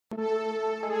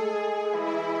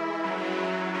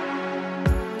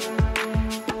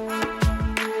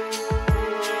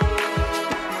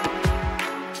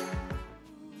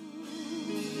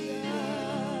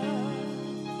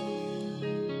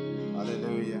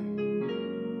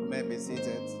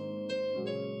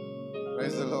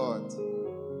Praise the Lord.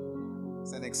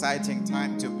 It's an exciting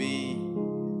time to be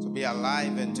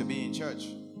alive and to be in church.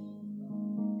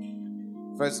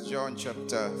 1 John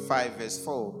chapter 5 verse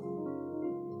 4.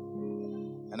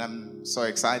 And I'm so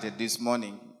excited this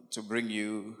morning to bring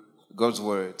you God's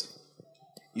word.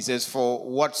 He says, "For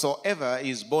whatsoever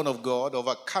is born of God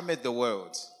overcometh the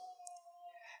world.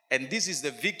 And this is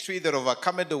the victory that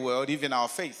overcometh the world, even our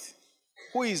faith.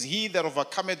 Who is he that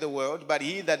overcometh the world, but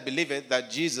he that believeth that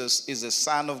Jesus is the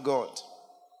Son of God?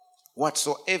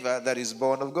 Whatsoever that is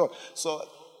born of God." So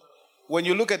when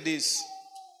you look at this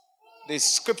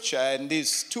scripture and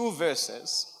these two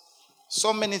verses,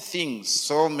 so many things.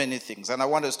 And I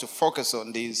want us to focus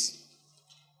on these.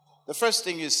 The first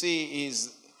thing you see is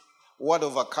what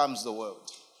overcomes the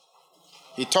world.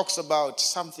 He talks about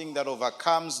something that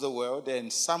overcomes the world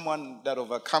and someone that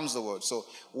overcomes the world. So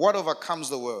what overcomes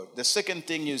the world? The second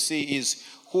thing you see is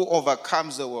who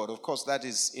overcomes the world. Of course, that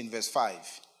is in verse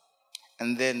 5.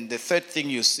 And then the third thing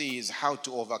you see is how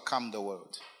to overcome the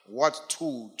world. What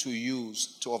tool to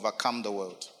use to overcome the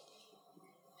world.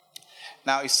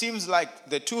 Now, it seems like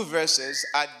the two verses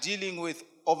are dealing with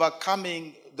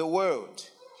overcoming the world.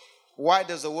 Why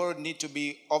does the world need to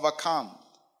be overcome?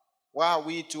 Why are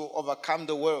we to overcome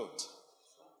the world?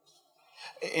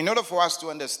 In order for us to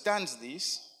understand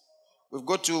this, we've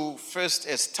got to first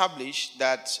establish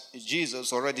that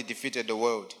Jesus already defeated the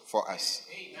world for us.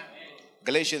 Amen.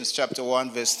 Galatians chapter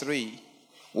 1 verse 3,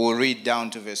 we'll read down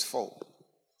to verse 4.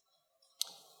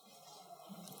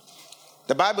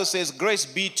 The Bible says, "Grace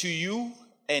be to you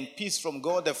and peace from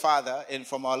God the Father and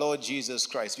from our Lord Jesus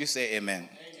Christ." You say amen.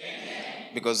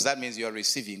 Amen. Because that means you are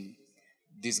receiving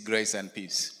this grace and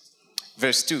peace.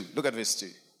 Verse 2, look at verse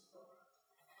 2.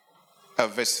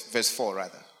 Verse 4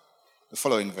 rather. The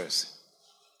following verse.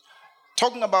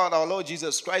 Talking about our Lord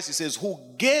Jesus Christ, he says,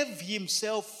 "Who gave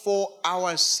himself for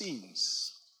our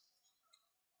sins."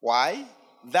 Why?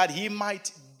 That he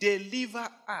might deliver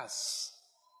us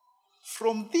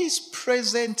from this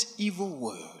present evil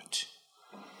world.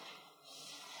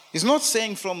 He's not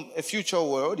saying from a future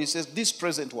world. He says this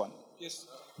present one. Yes.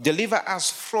 Deliver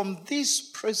us from this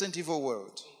present evil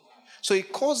world. So he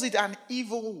calls it an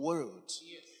evil world.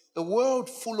 A world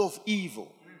full of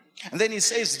evil. And then he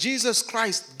says Jesus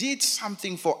Christ did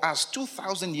something for us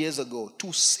 2,000 years ago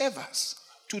to save us,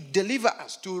 to deliver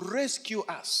us, to rescue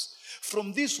us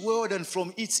from this world and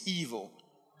from its evil.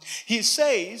 He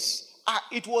says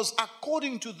it was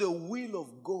according to the will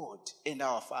of God and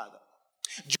our Father.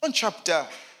 John chapter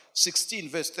 16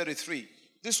 verse 33.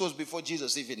 This was before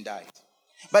Jesus even died.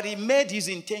 But he made his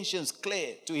intentions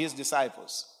clear to his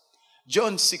disciples.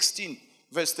 John 16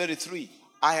 verse 33.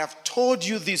 "I have told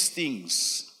you these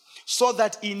things so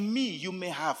that in me you may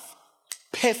have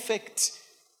perfect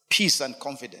peace and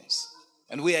confidence."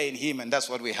 And we are in him, and that's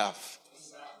what we have.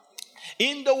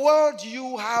 "In the world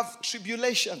you have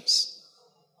tribulations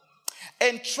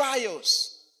and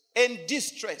trials and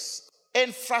distress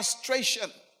and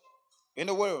frustration in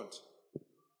the world."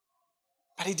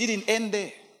 But it didn't end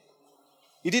there.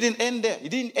 He didn't end there. He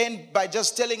didn't end by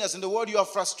just telling us in the world you have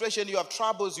frustration, you have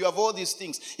troubles, you have all these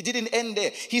things. He didn't end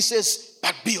there. He says,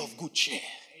 "But be of good cheer."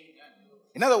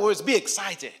 In other words, be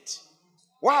excited.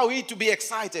 Why are we to be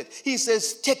excited? He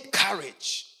says, take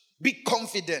courage, be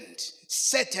confident,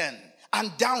 certain,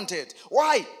 undaunted.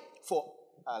 Why? For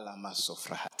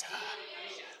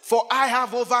I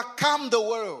have overcome the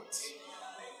world.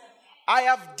 I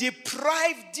have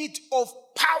deprived it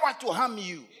of power to harm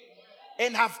you,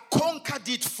 and have conquered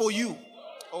it for you.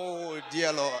 Oh,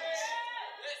 dear Lord.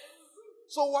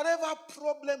 So whatever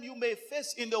problem you may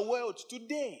face in the world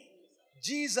today,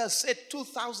 Jesus said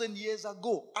 2,000 years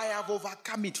ago, "I have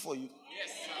overcome it for you."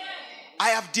 Yes, I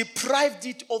have deprived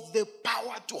it of the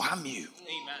power to harm you.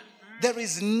 Amen. There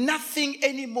is nothing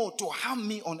anymore to harm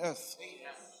me on earth.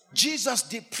 Amen. Jesus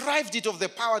deprived it of the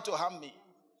power to harm me.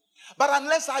 But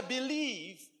unless I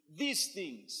believe these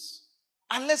things,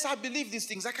 I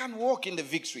can't walk in the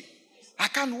victory. I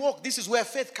can't walk. This is where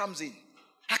faith comes in.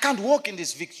 I can't walk in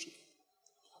this victory.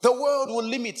 The world will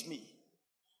limit me.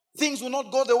 Things will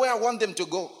not go the way I want them to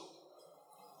go.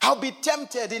 I'll be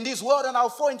tempted in this world and I'll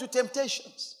fall into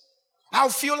temptations. I'll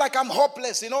feel like I'm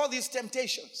hopeless in all these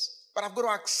temptations. But I've got to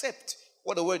accept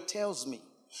what the word tells me.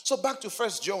 So back to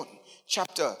 1 John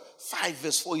chapter 5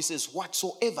 verse 4. He says,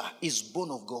 "Whatsoever is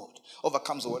born of God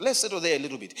overcomes the world." Let's settle there a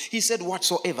little bit. He said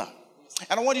whatsoever.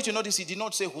 And I want you to notice he did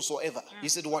not say whosoever. He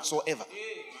said whatsoever.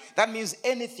 That means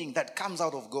anything that comes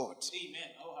out of God.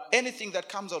 Anything that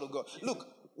comes out of God. Look,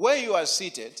 where you are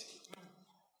seated,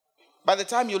 by the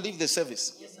time you leave the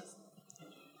service,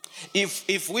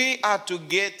 if we are to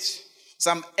get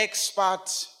some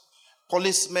expert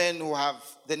policemen who have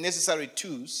the necessary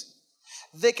tools,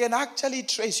 they can actually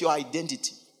trace your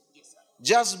identity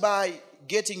just by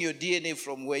getting your DNA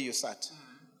from where you sat,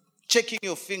 checking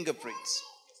your fingerprints,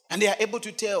 and they are able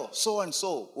to tell so and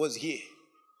so was here.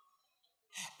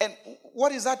 And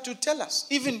what is that to tell us?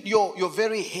 Even your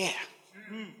very hair,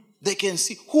 they can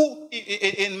see who,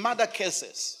 in murder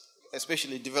cases,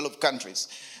 especially developed countries,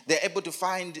 they're able to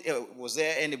find, was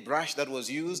there any brush that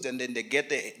was used, and then they get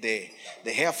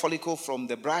the hair follicle from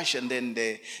the brush, and then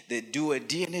they do a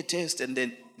DNA test, and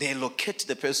then they locate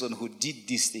the person who did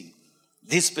this thing.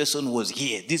 This person was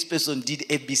here. This person did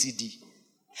ABCD.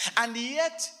 And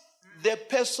yet, the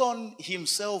person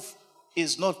himself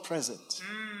is not present.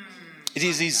 It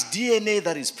is his DNA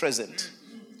that is present.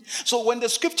 So when the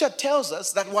scripture tells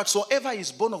us that whatsoever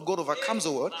is born of God overcomes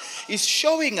the world, it's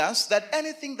showing us that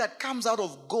anything that comes out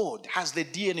of God has the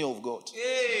DNA of God,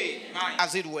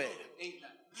 as it were.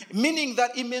 Meaning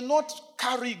that it may not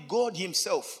carry God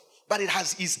himself, but it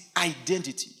has his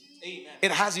identity.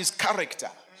 It has his character.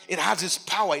 It has his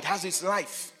power. It has his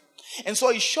life. And so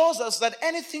it shows us that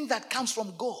anything that comes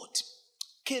from God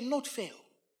cannot fail.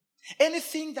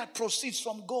 Anything that proceeds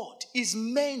from God is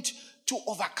meant to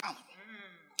overcome.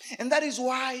 And that is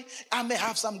why I may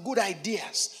have some good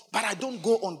ideas, but I don't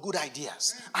go on good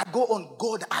ideas. I go on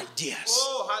God ideas.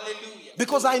 Oh, hallelujah.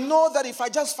 Because I know that if I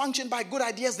just function by good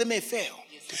ideas, they may fail.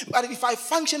 But if I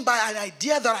function by an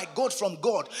idea that I got from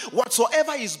God,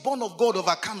 whatsoever is born of God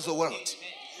overcomes the world.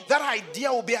 That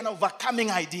idea will be an overcoming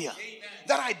idea.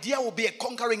 That idea will be a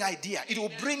conquering idea. It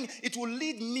will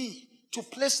lead me to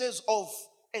places of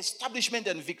establishment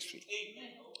and victory.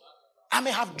 I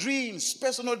may have dreams,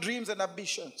 personal dreams and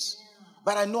ambitions,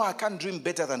 but I know I can't dream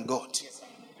better than God.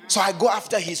 So I go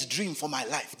after his dream for my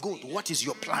life. God, what is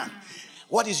your plan?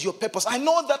 What is your purpose? I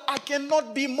know that I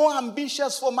cannot be more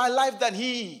ambitious for my life than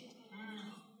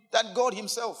God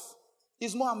himself.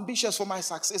 He's more ambitious for my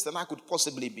success than I could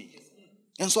possibly be.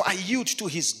 And so I yield to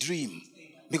his dream,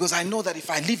 because I know that if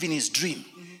I live in his dream,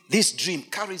 this dream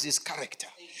carries his character,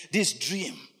 this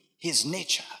dream, his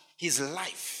nature, his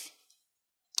life.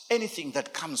 Anything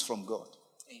that comes from God.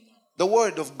 Amen. The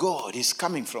word of God is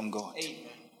coming from God. Amen.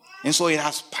 And so it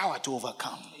has power to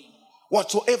overcome. Amen.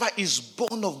 Whatsoever is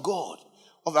born of God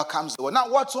overcomes the world. Now,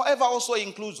 whatsoever also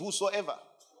includes whosoever.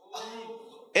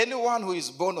 Anyone who is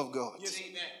born of God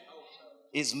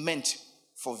is meant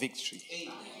for victory.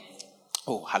 Amen.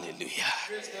 Oh, hallelujah.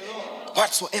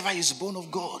 Whatsoever is born of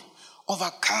God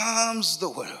overcomes the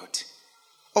world.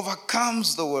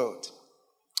 Overcomes the world.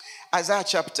 Isaiah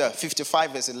chapter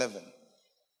 55 verse 11.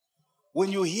 When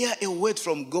you hear a word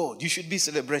from God, you should be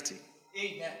celebrating.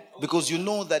 Amen. Because you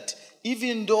know that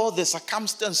even though the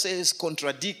circumstances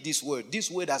contradict this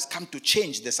word has come to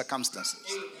change the circumstances.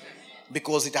 Amen.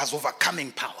 Because it has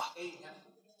overcoming power. Amen.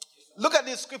 Look at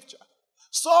this scripture.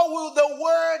 So will the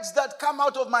words that come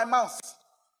out of my mouth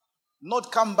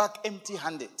not come back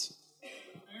empty-handed.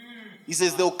 He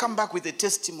says they'll come back with a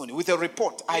testimony, with a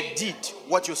report. I did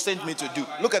what you sent me to do.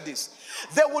 Look at this.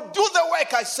 They will do the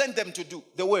work I sent them to do.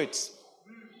 The words.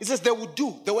 He says they will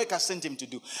do the work I sent him to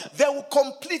do. They will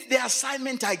complete the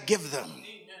assignment I gave them.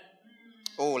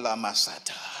 Oh, Lama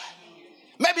Sata.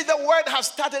 Maybe the word has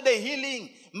started a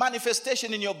healing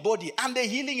manifestation in your body, and the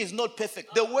healing is not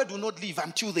perfect. The word will not leave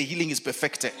until the healing is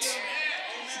perfected.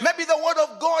 Maybe the word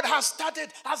of God has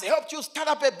helped you start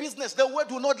up a business. The word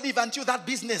will not leave until that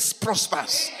business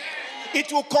prospers.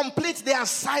 It will complete the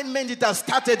assignment it has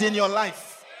started in your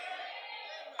life.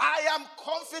 I am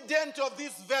confident of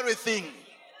this very thing,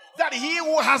 that he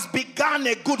who has begun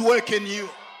a good work in you,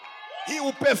 he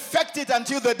will perfect it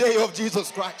until the day of Jesus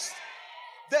Christ.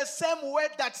 The same word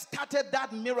that started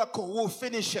that miracle will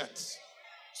finish it.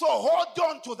 So hold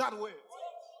on to that word.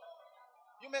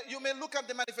 You may look at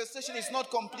the manifestation, it's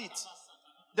not complete.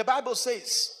 The Bible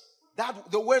says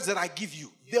that the words that I give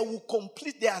you, they will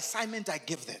complete the assignment I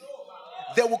gave them.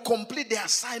 They will complete the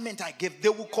assignment I gave. They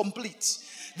will complete.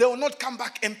 They will not come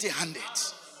back empty-handed.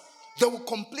 They will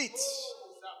complete.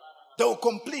 They will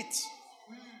complete.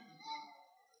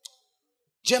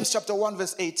 James chapter 1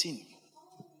 verse 18.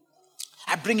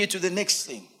 I bring you to the next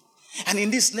thing. And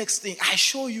in this next thing, I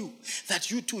show you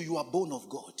that you too, you are born of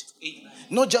God. Amen.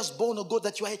 Not just born of God,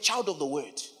 that you are a child of the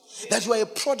word. That you are a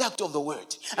product of the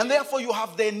word. And therefore you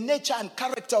have the nature and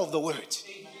character of the word.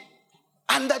 Amen.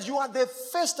 And that you are the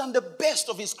first and the best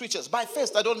of his creatures. By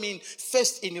first, I don't mean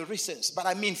first in recent, but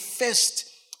I mean first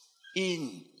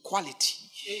in quality.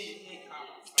 Amen.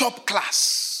 Top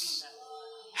class.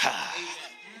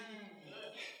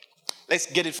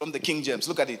 Let's get it from the King James.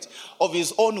 Look at it. Of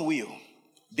his own will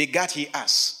begat he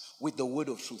us with the word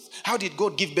of truth. How did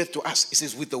God give birth to us? It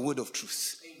says with the word of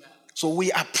truth. Amen. So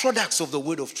we are products of the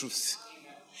word of truth.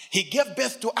 He gave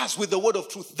birth to us with the word of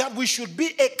truth, that we should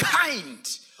be a kind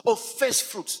of first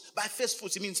fruits. By first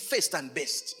fruits, it means first and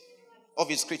best of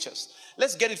his creatures.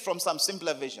 Let's get it from some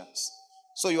simpler versions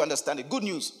so you understand it. Good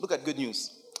news. Look at good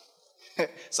news.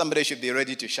 Somebody should be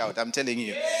ready to shout. I'm telling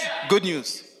you. Good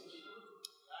news.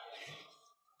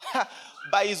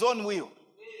 By his own will,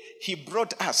 he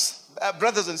brought us.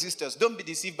 Brothers and sisters, don't be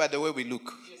deceived by the way we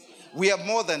look. We are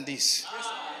more than this.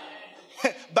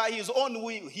 By his own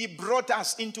will, he brought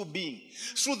us into being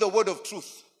through the word of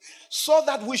truth, so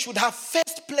that we should have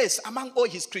first place among all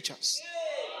his creatures.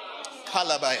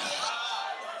 Kalabaya.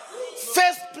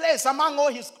 First place among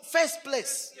all his, first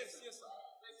place.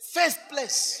 First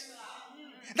place.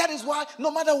 That is why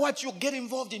no matter what you get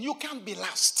involved in, you can't be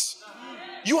last.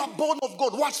 You are born of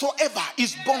God. Whatsoever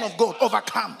is born of God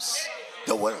overcomes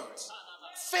the world.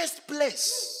 First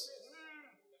place.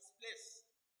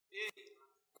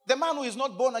 The man who is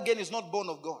not born again is not born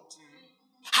of God.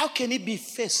 How can he be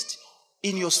first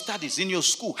in your studies, in your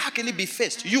school? How can he be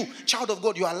first? You, child of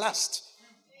God, you are last.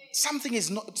 Something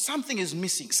is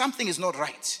missing. Something is not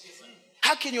right.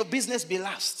 How can your business be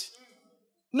last?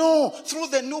 No, through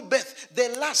the new birth,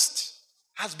 the last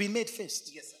has been made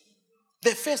first. Yes, sir.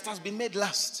 The first has been made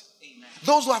last. Amen.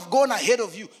 Those who have gone ahead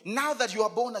of you, now that you are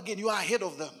born again, you are ahead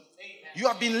of them. Amen. You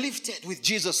have been lifted with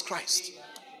Jesus Christ.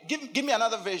 Give me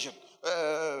another version.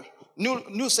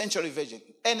 New Century Version.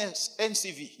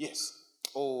 NCV. Yes.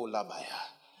 Oh, Labaya.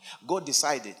 God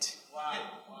decided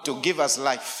to give us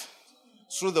life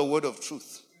through the word of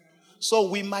truth, so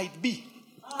we might be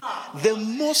the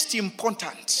most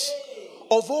important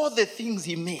of all the things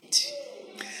he made.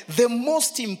 The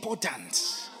most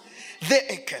important. The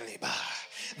Ekeliba.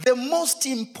 The most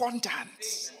important.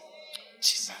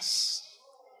 Jesus.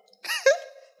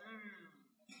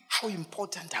 How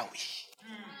important are we?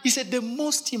 He said the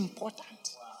most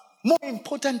important. More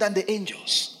important than the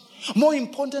angels. More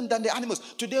important than the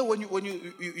animals. Today when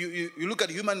you look at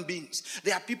human beings,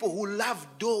 there are people who love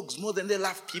dogs more than they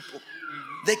love people.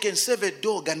 They can save a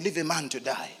dog and leave a man to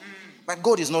die. But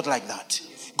God is not like that.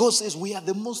 God says we are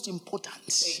the most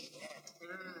important.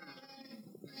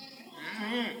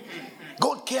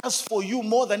 God cares for you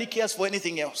more than he cares for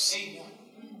anything else.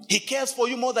 He cares for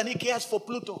you more than he cares for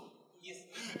Pluto.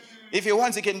 If he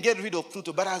wants, he can get rid of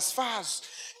Pluto. But as far as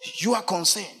you are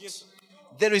concerned,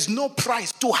 there is no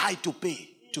price too high to pay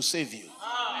to save you.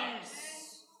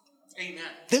 Amen.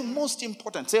 The most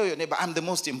important. Tell your neighbor, I'm the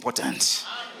most important.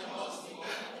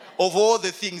 Of all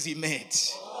the things he made.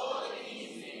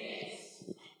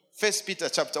 1 Peter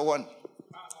chapter 1.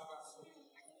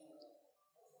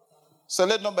 So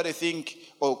let nobody think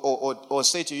or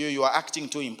say to you, you are acting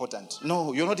too important.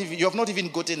 No, you have not even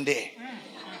gotten there.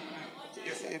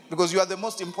 Because you are the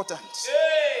most important.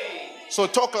 So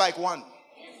talk like one.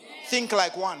 Think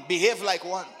like one. Behave like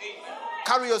one.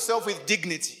 Carry yourself with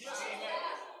dignity.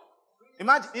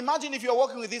 Imagine if you're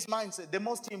working with this mindset. The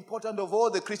most important of all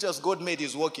the creatures God made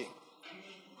is working.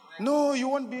 No, you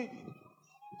won't be.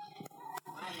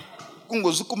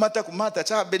 No.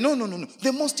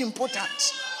 The most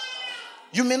important.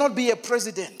 You may not be a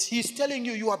president. He's telling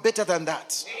you are better than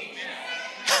that.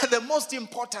 The most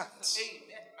important.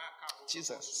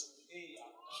 Jesus.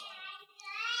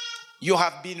 You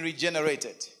have been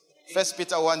regenerated. 1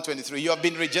 Peter 1:23. You have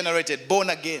been regenerated, born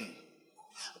again.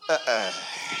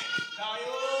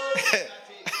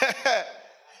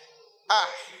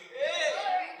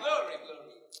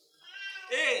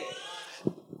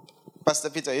 Pastor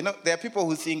Peter, there are people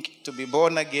who think to be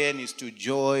born again is to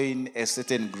join a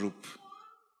certain group.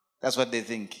 That's what they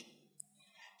think.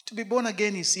 To be born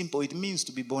again is simple. It means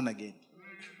to be born again.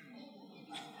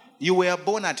 You were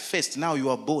born at first, now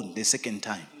you are born the second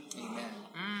time.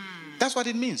 That's what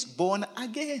it means, born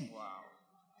again. Wow.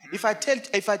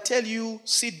 If I tell you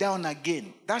sit down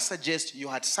again, that suggests you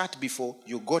had sat before,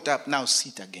 you got up, now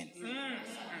sit again.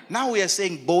 Now we are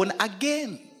saying born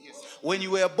again. Yes. When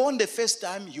you were born the first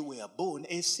time, you were born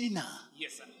a sinner.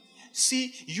 Yes, sir.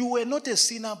 See, you were not a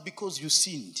sinner because you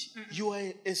sinned. You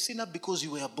were a sinner because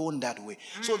you were born that way.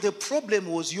 So the problem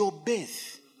was your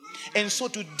birth. And so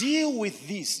to deal with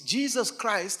this, Jesus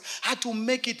Christ had to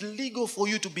make it legal for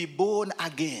you to be born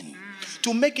again.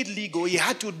 To make it legal, he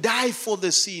had to die for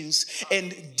the sins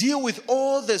and deal with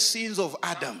all the sins of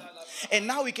Adam. And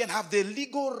now we can have the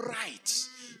legal rights.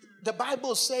 The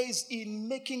Bible says in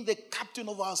making the captain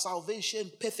of our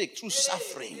salvation perfect through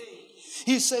suffering.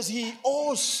 He says he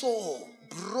also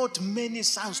brought many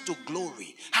sons to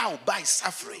glory. How? By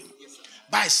suffering.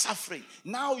 by suffering.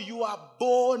 Now you are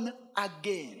born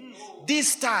again.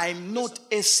 This time not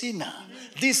a sinner.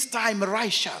 This time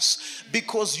righteous.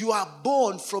 Because you are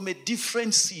born from a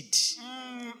different seed.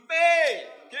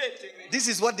 This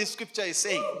is what the scripture is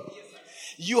saying.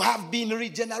 You have been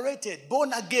regenerated,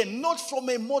 born again, not from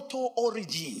a mortal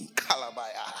origin.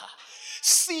 Kalabaya.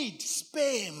 Seed,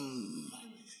 sperm,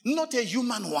 not a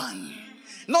human one.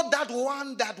 Not that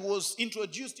one that was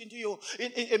introduced into you,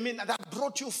 that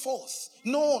brought you forth.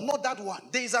 No, not that one.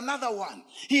 There is another one.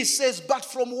 He says, but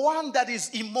from one that is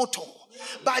immortal,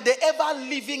 by the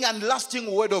ever-living and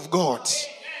lasting word of God.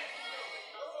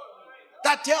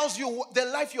 That tells you the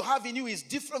life you have in you is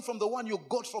different from the one you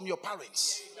got from your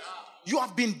parents. You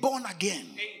have been born again.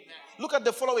 Look at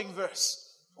the following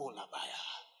verse. Oh, Labaya.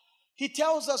 He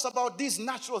tells us about these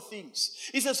natural things.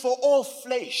 He says, for all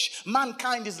flesh,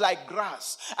 mankind is like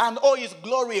grass, and all his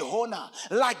glory, honor,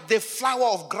 like the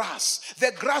flower of grass.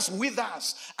 The grass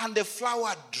withers, and the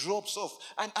flower drops off.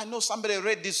 And I know somebody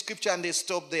read this scripture and they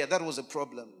stopped there. That was a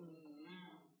problem.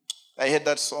 I heard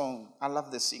that song. I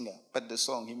love the singer, but the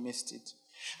song, he missed it.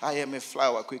 I am a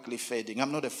flower quickly fading.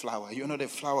 I'm not a flower. You're not a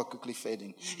flower quickly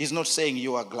fading. He's not saying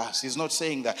you are glass. He's not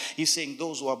saying that. He's saying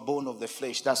those who are born of the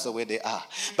flesh, that's the way they are.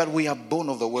 But we are born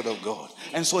of the word of God.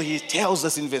 And so he tells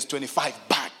us in verse 25,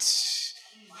 but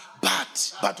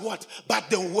what? But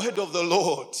the word of the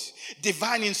Lord,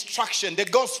 divine instruction, the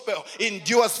gospel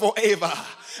endures forever.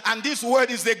 And this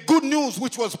word is the good news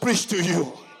which was preached to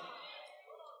you.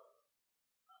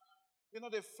 You're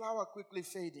not a flower quickly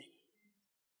fading.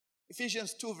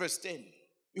 Ephesians 2 verse 10.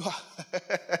 You are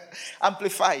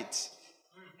amplified.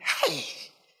 Hey,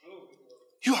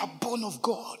 you are born of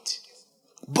God.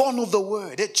 Born of the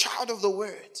word. A child of the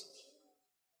word.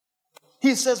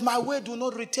 He says, my word do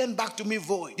not return back to me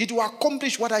void. It will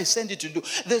accomplish what I sent it to do.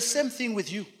 The same thing with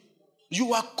you.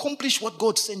 You accomplish what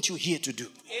God sent you here to do.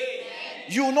 Amen.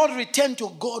 You will not return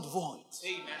to God void.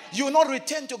 Amen. You will not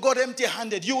return to God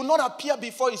empty-handed. You will not appear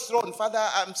before his throne. Father,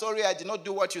 I'm sorry I did not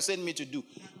do what you sent me to do.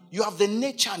 You have the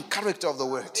nature and character of the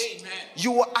word. Amen.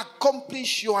 You will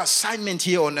accomplish your assignment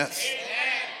here on earth. Amen.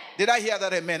 Did I hear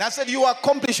that? Amen. I said you will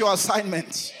accomplish your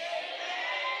assignment.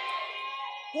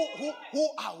 Who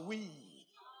are we?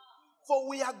 For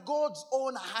we are God's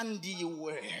own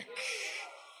handiwork.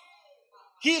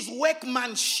 His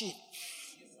workmanship.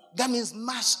 That means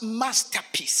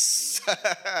masterpiece.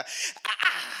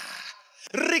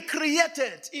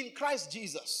 Recreated in Christ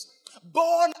Jesus.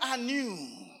 Born anew.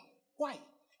 Why?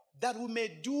 That we may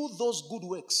do those good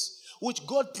works which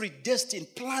God predestined,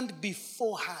 planned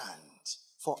beforehand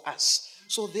for us.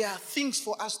 So there are things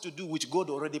for us to do which God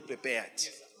already prepared.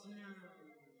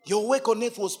 Your work on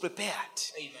earth was prepared.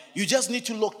 Amen. You just need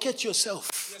to locate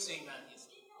yourself. Yes, amen.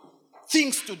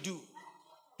 Things to do.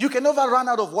 You can never run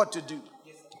out of what to do.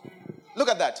 Yes. Look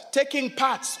at that. Taking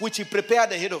parts which he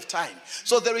prepared ahead of time.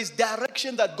 So there is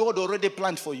direction that God already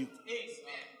planned for you. Yes.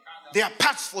 There are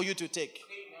parts for you to take.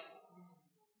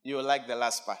 You will like the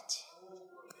last part.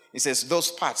 It says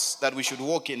those parts that we should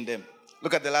walk in them.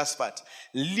 Look at the last part.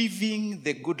 Living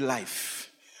the good life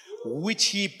which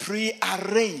he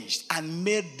pre-arranged and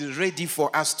made ready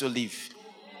for us to live.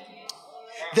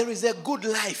 There is a good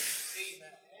life.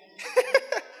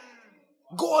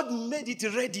 God made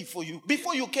it ready for you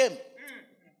before you came.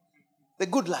 The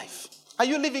good life. Are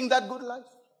you living that good life?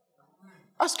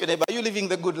 Ask your neighbor, are you living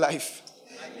the good life?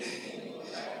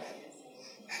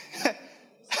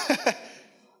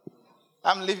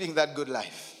 I'm living that good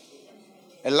life.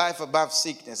 A life above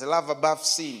sickness, a life above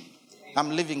sin.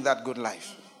 I'm living that good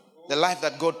life. The life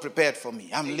that God prepared for me.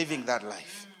 I'm living that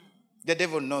life. The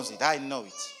devil knows it. I know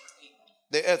it.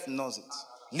 The earth knows it.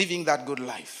 Living that good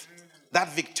life.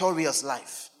 That victorious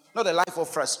life. Not a life of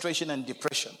frustration and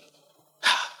depression.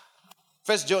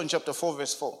 1 John chapter 4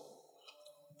 verse 4.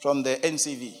 From the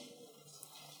NCV.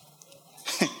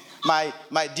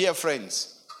 My dear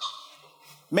friends.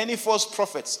 Many false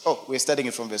prophets. Oh, we're studying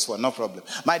it from verse 1. No problem.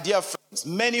 My dear friends.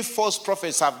 Many false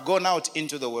prophets have gone out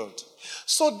into the world.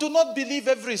 So do not believe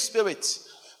every spirit,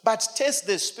 but test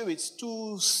the spirits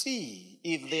to see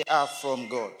if they are from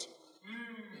God.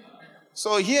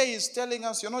 So here he's telling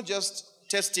us you're not just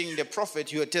testing the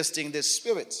prophet, you're testing the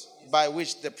spirit by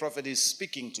which the prophet is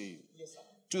speaking to you.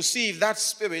 To see if that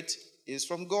spirit is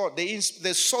from God,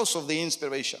 the source of the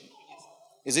inspiration.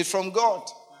 Is it from God?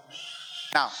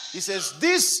 Now, he says,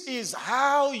 this is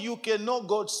how you can know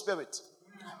God's spirit.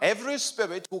 Every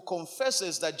spirit who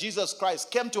confesses that Jesus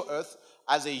Christ came to earth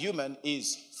as a human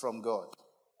is from God.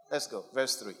 Let's go.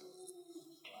 Verse 3.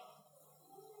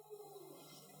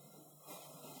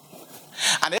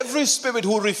 And every spirit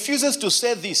who refuses to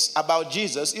say this about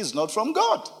Jesus is not from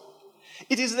God.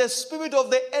 It is the spirit of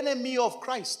the enemy of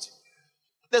Christ.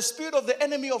 The spirit of the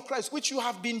enemy of Christ, which you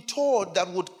have been told that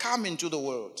would come into the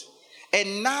world.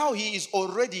 And now he is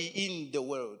already in the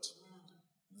world.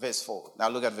 Verse 4. Now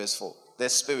look at verse 4. The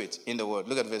spirit in the world.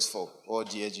 Look at verse 4. Oh,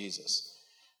 dear Jesus.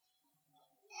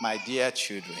 My dear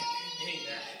children.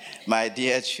 My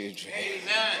dear children.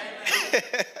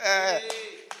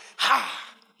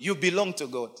 You belong to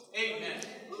God.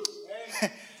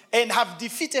 Amen. And have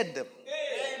defeated them.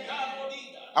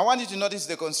 I want you to notice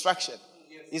the construction.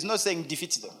 He's not saying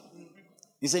defeat them.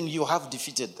 He's saying you have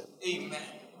defeated them. Amen.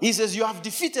 He says you have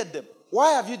defeated them.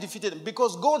 Why have you defeated them?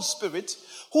 Because God's spirit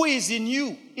who is in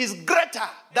you is greater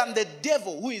than the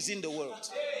devil who is in the world.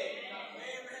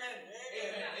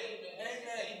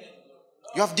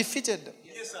 You have defeated them.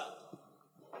 Yes, sir.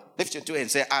 Lift your two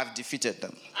and say, I have defeated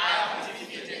them. I have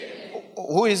defeated them.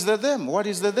 Who is the them? What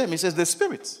is the them? He says the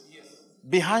spirit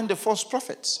behind the false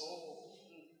prophets.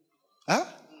 Huh?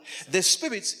 The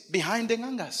spirits behind the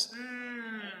Ngangas.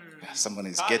 Someone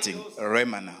is getting a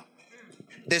rhema now.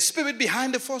 The spirit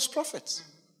behind the false prophets.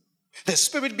 The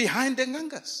spirit behind the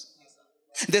Ngangas.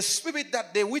 The spirit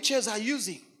that the witches are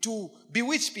using to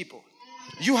bewitch people.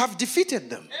 You have defeated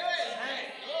them.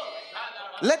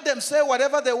 Let them say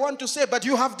whatever they want to say, but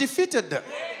you have defeated them.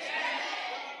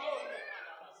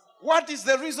 What is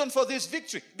the reason for this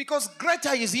victory? Because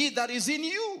greater is he that is in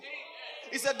you.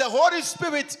 He said the Holy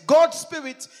Spirit, God's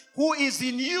Spirit, who is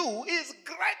in you is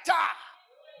greater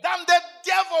than the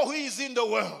devil who is in the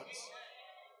world.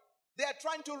 They are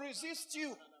trying to resist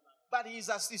you, but he is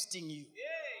assisting you.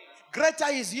 Greater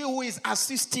is he who is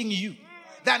assisting you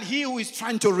than he who is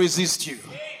trying to resist you.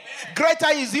 Greater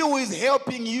is he who is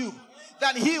helping you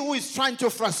than he who is trying to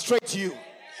frustrate you.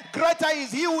 Greater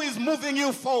is he who is moving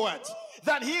you forward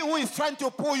than he who is trying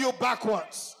to pull you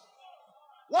backwards.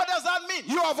 What does that mean?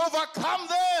 You have overcome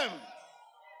them.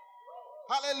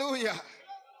 Hallelujah.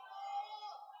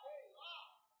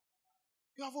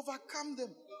 You have overcome them.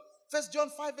 1 John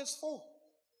 5 verse 4.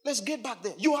 Let's get back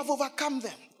there. You have overcome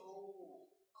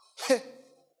them.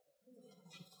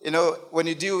 You know, when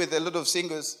you deal with a lot of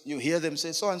singers, you hear them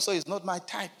say, so and so is not my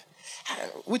type.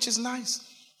 Which is nice.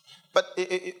 But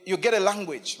you get a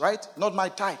language, right? Not my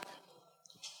type.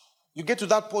 You get to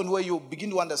that point where you begin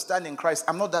to understand in Christ,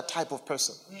 I'm not that type of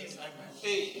person.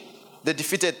 The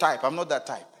defeated type, I'm not that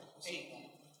type.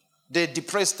 The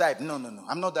depressed type, no,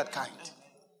 I'm not that kind.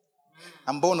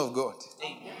 I'm born of God.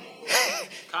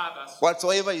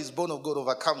 Whatsoever is born of God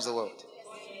overcomes the world.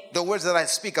 The words that I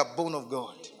speak are born of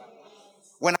God.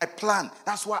 When I plan,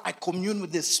 that's why I commune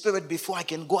with the Spirit before I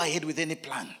can go ahead with any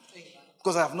plan.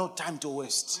 Because I have no time to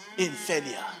waste in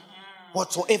failure.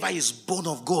 Whatsoever is born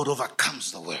of God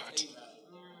overcomes the world.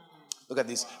 Look at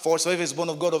this. For whatsoever is born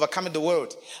of God overcometh the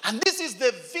world. And this is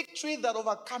the victory that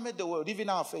overcometh the world, even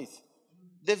our faith.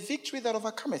 The victory that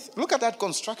overcometh. Look at that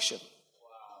construction.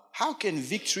 How can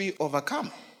victory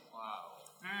overcome?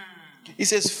 He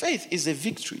says faith is a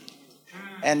victory.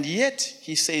 And yet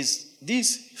he says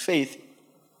this faith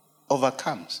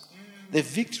overcomes. The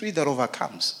victory that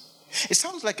overcomes. It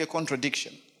sounds like a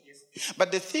contradiction.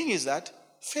 But the thing is that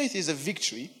faith is a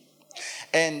victory.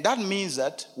 And that means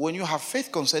that when you have faith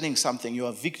concerning something, you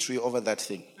have victory over that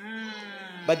thing.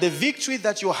 But the victory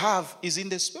that you have is in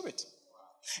the Spirit.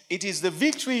 It is the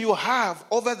victory you have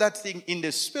over that thing in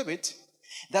the Spirit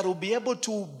that will be able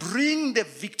to bring the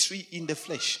victory in the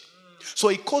flesh. So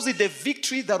he calls it the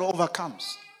victory that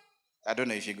overcomes. I don't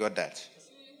know if you got that.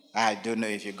 I don't know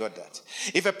if you got that.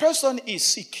 If a person is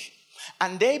sick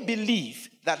and they believe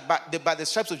that by the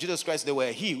stripes of Jesus Christ they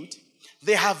were healed,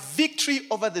 they have victory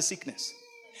over the sickness.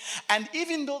 And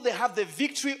even though they have the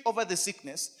victory over the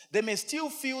sickness, they may still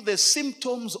feel the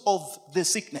symptoms of the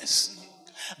sickness.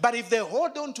 But if they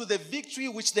hold on to the victory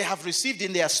which they have received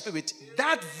in their spirit,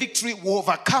 that victory will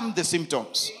overcome the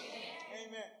symptoms.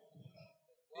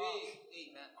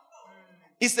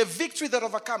 It's the victory that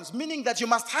overcomes, meaning that you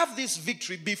must have this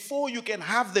victory before you can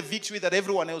have the victory that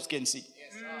everyone else can see.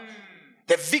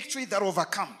 The victory that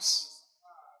overcomes.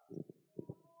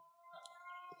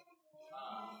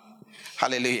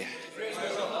 Hallelujah.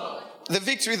 The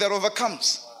victory that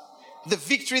overcomes. The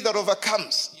victory that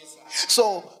overcomes.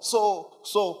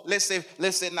 So let's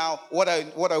say now what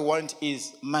I want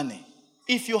is money.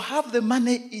 If you have the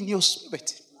money in your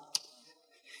spirit,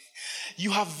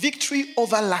 you have victory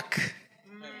over lack.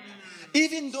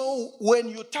 Even though when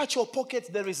you touch your pocket,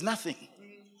 there is nothing.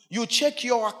 You check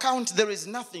your account, there is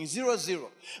nothing, 0.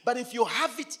 But if you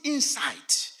have it inside,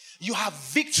 you have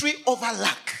victory over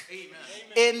lack. Amen.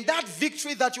 And that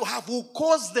victory that you have will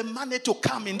cause the money to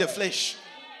come in the flesh.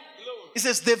 It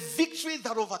says the victory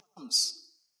that overcomes.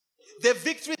 The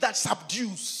victory that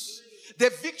subdues. The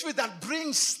victory that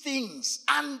brings things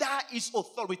under its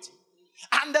authority,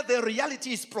 under the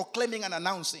reality is proclaiming and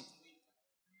announcing,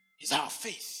 is our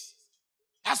faith.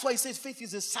 That's why it says faith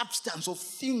is the substance of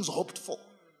things hoped for,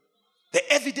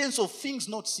 the evidence of things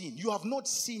not seen. You have not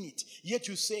seen it, yet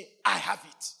you say, I have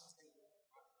it.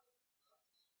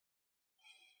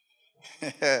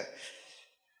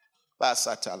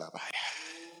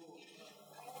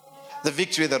 The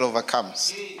victory that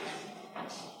overcomes.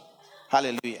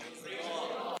 Hallelujah.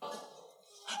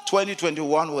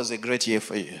 2021 was a great year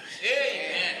for you.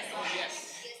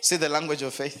 See the language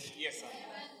of faith?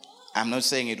 I'm not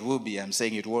saying it will be, I'm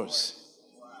saying it was.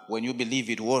 When you believe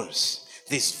it was,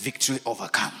 this victory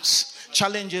overcomes.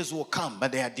 Challenges will come,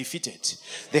 but they are defeated.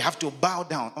 They have to bow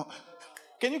down. Oh,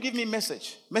 can you give me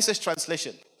message? Message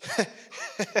translation.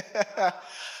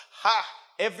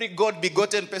 Every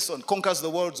God-begotten person conquers the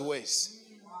world's ways.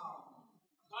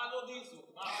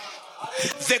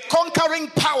 The conquering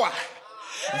power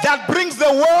that brings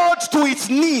the world to its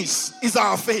knees is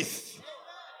our faith.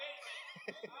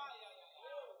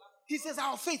 He says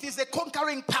our faith is a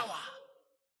conquering power.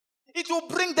 It will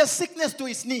bring the sickness to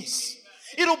its knees.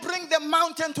 It will bring the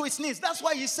mountain to its knees. That's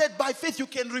why he said by faith you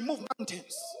can remove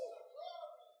mountains.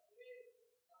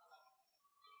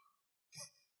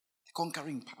 The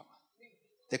conquering power.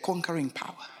 The conquering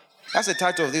power. That's the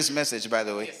title of this message, by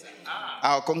the way.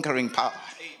 Our conquering power.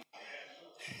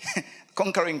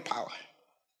 Conquering power.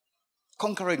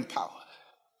 Conquering power.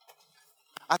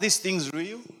 Are these things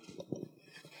real?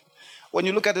 When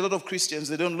you look at a lot of Christians,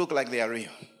 they don't look like they are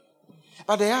real.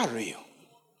 But they are real.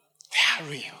 They are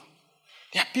real.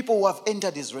 There are people who have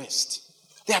entered his rest.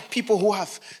 There are people who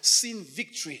have seen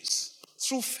victories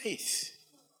through faith.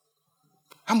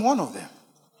 I'm one of them.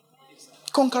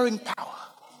 Conquering power.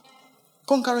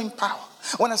 Conquering power.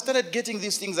 When I started getting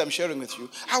these things I'm sharing with you,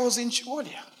 I was in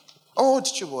Chibolia. Old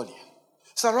Chibolia.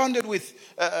 Surrounded with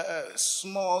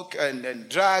smoke and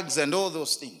drugs and all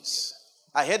those things.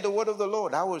 I heard the word of the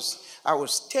Lord. I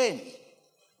was 10.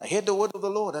 I heard the word of the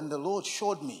Lord, and the Lord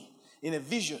showed me in a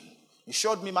vision. He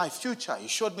showed me my future. He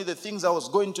showed me the things I was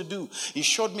going to do. He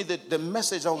showed me the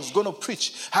message I was going to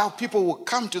preach. How people will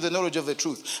come to the knowledge of the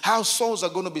truth. How souls are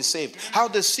going to be saved. How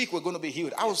the sick were going to be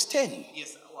healed. I was 10.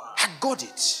 I got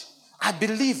it. I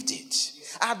believed it.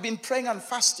 I had been praying and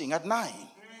fasting at 9.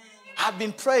 I had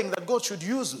been praying that God should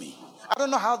use me. I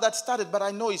don't know how that started, but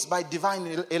I know it's by divine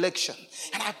election.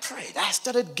 And I prayed. I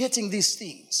started getting these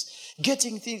things.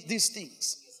 These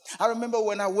things. I remember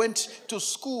when I went to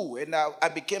school and I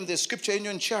became the Scripture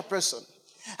Union chairperson.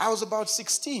 I was about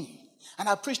 16 and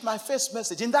I preached my first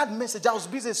message. In that message, I was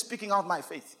busy speaking out my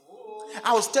faith.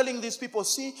 I was telling these people,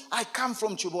 see, I come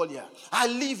from Chibolia. I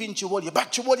live in Chibolia,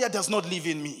 but Chibolia does not live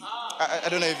in me. I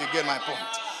don't know if you get my point.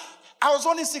 I was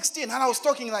only 16 and I was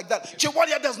talking like that.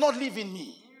 Chibolia does not live in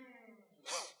me.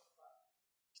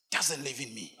 It doesn't live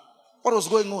in me. What was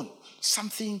going on?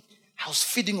 I was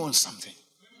feeding on something.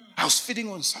 I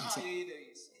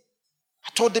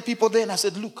told the people then, I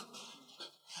said, look,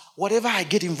 whatever I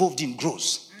get involved in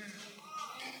grows.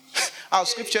 Our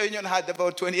Scripture Union had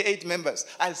about 28 members.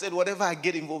 I said, whatever I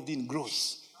get involved in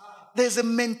grows. There's a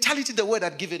mentality the word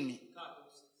had given me.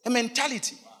 A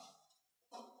mentality.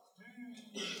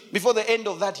 Before the end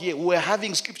of that year, we were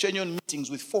having Scripture Union meetings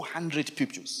with 400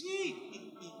 pupils.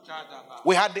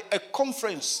 We had a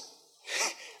conference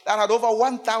that had over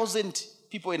 1,000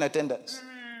 people in attendance.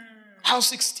 I was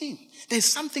 16. There's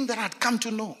something that I'd come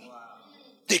to know.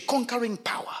 The conquering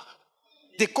power.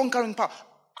 The conquering power.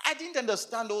 I didn't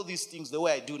understand all these things the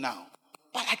way I do now.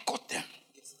 But I got them.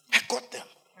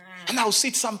 And I'll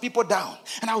sit some people down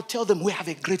and I'll tell them we have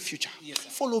a great future.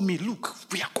 Follow me. Look,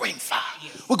 we are going far.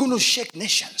 We're going to shake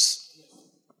nations.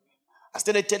 I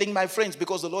started telling my friends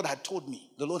because the Lord had told me,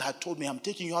 I'm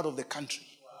taking you out of the country.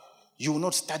 You will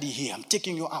not study here. I'm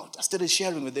taking you out. I started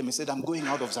sharing with them. He said, I'm going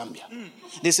out of Zambia.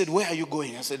 They said, where are you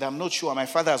going? I said, I'm not sure. My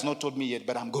father has not told me yet,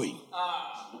 but I'm going.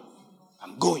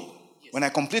 I'm going. When I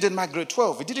completed my grade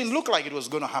 12, it didn't look like it was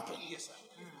going to happen.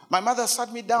 My mother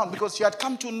sat me down because she had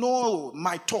come to know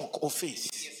my talk of faith.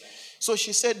 So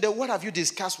she said, what have you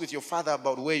discussed with your father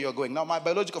about where you're going? Now, my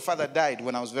biological father died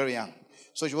when I was very young.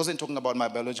 So she wasn't talking about my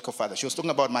biological father. She was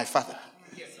talking about my father.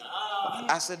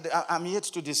 I said, I'm yet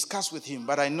to discuss with him,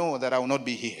 but I know that I will not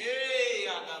be here.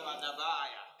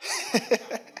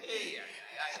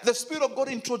 The Spirit of God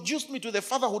introduced me to the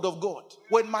fatherhood of God.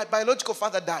 When my biological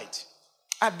father died,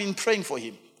 I'd been praying for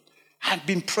him.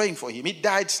 He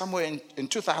died somewhere in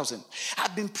 2000.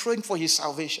 I'd been praying for his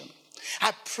salvation.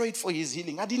 I prayed for his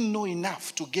healing. I didn't know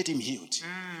enough to get him healed.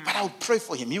 But I would pray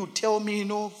for him. He would tell me,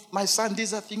 my son,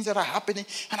 these are things that are happening.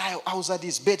 And I was at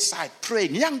his bedside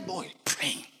praying. Young boy,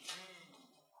 praying.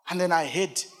 And then I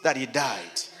heard that he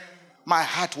died. My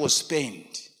heart was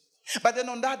pained. But then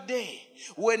on that day,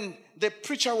 when the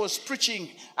preacher was preaching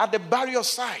at the burial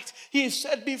site, he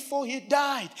said before he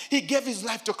died, he gave his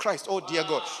life to Christ. Oh dear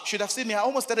God. Should have seen me. I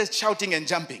almost started shouting and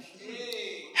jumping.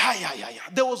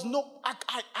 There was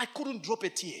I couldn't drop a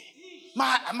tear.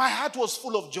 My heart was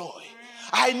full of joy.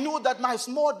 I knew that my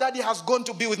small daddy has gone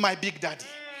to be with my big daddy.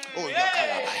 Oh,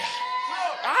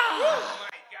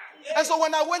 and so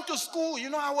when I went to school,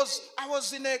 I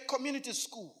was in a community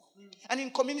school. And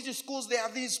in community schools, there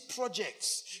are these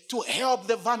projects to help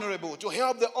the vulnerable, to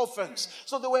help the orphans.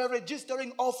 So they were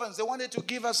registering orphans. They wanted to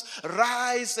give us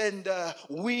rice and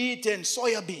wheat and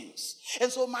soya beans.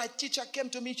 And so my teacher came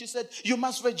to me. She said, you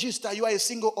must register. You are a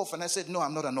single orphan. I said, no,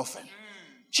 I'm not an orphan.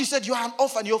 She said, you are an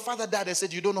orphan. Your father died. I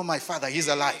said, you don't know my father. He's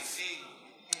alive.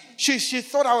 She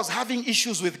thought I was having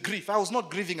issues with grief. I was not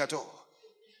grieving at all.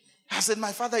 I said,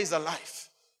 my father is alive.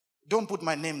 Don't put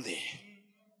my name there.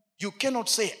 You cannot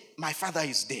say, my father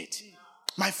is dead.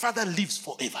 My father lives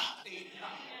forever.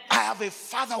 I have a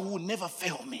father who will never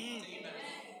fail me.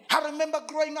 I remember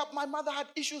growing up, my mother had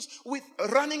issues with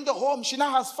running the home. She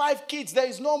now has 5 kids. There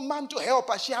is no man to help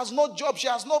her. She has no job. She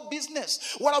has no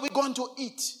business. What are we going to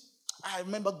eat? I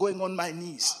remember going on my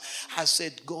knees. I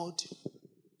said, God,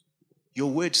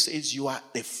 your word says you are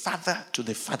the father to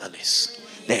the fatherless,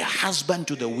 the husband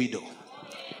to the widow.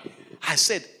 I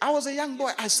said, I was a young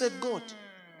boy. I said, God,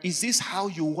 is this how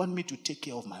you want me to take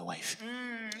care of my wife?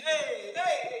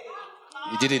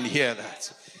 You didn't hear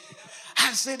that.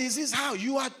 I said, is this how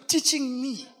you are teaching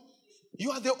me?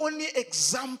 You are the only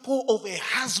example of a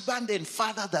husband and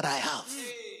father that I have.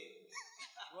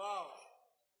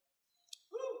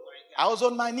 I was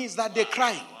on my knees that day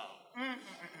crying.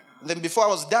 Then before I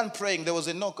was done praying, there was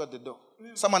a knock at the door.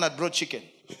 Someone had brought chicken.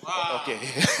 Okay.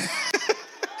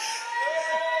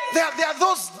 There are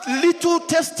those little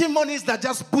testimonies that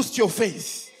just boost your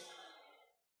faith.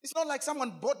 It's not like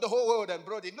someone bought the whole world and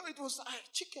brought it. No, it was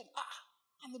chicken.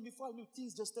 And then before I knew,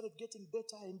 things just started getting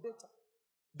better and better.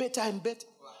 Better and better.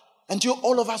 Until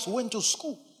all of us went to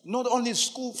school. Not only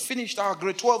school, finished our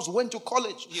grade 12s, went to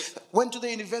college, went to the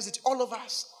university. All of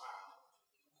us.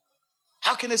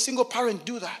 How can a single parent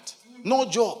do that? No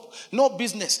job, no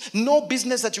business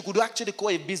that you could actually call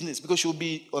a business, because she'll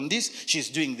be on this, she's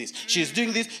doing this, she's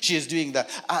doing this, she's doing that.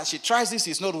 She tries this,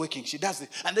 it's not working, she does it,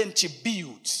 and then she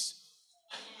builds.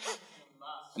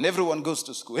 And everyone goes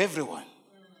to school, everyone.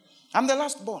 I'm the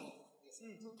last born.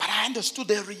 But I understood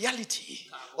the reality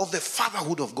of the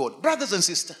fatherhood of God. Brothers and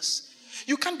sisters,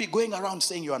 you can't be going around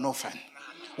saying you're an orphan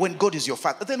when God is your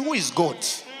father. Then who is God?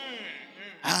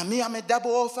 Me, I'm a double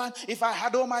orphan. If I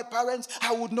had all my parents,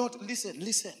 I would not.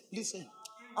 Listen.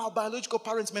 Our biological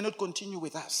parents may not continue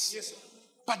with us. Yes,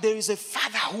 but there is a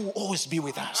father who will always be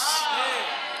with us.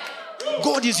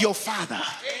 God is your father.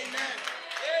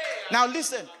 Now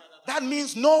listen, that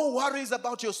means no worries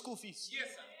about your school fees.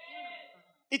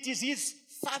 It is his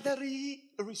fatherly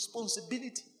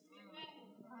responsibility.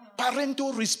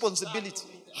 Parental responsibility.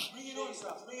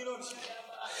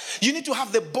 You need to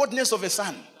have the boldness of a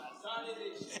son.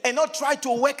 And not try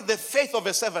to work the faith of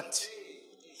a servant.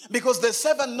 Because the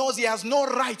servant knows he has no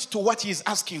right to what he is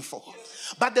asking for.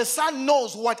 But the son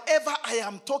knows whatever I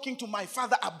am talking to my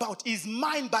father about is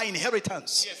mine by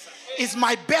inheritance. Is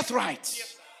my birthright.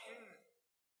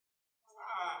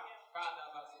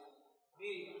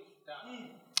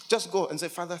 Just go and say,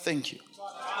 Father, thank you.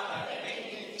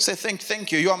 Say,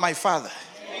 thank you. You are my father.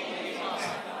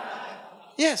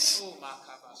 Yes.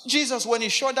 Jesus, when he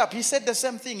showed up, he said the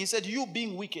same thing. He said, you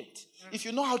being wicked, if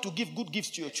you know how to give good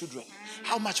gifts to your children,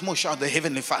 how much more shall the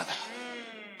Heavenly Father?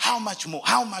 How much more?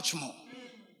 How much more?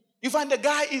 You find the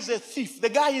guy is a thief. The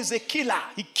guy is a killer.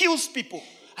 He kills people.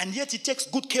 And yet he takes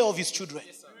good care of his children.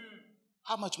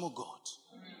 How much more God?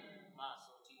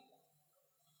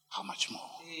 How much more?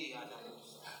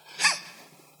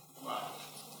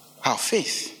 Our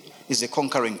faith is a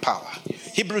conquering power.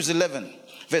 Hebrews 11,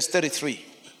 verse 33.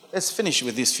 Let's finish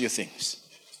with these few things.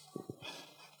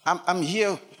 I'm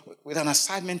here with an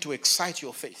assignment to excite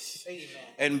your faith. Amen.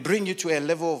 And bring you to a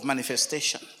level of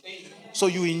manifestation. Amen. So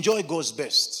you enjoy God's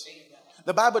best. Amen.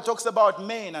 The Bible talks about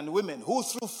men and women who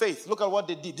through faith, look at what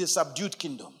they did. They subdued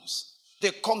kingdoms.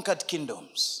 They conquered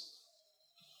kingdoms.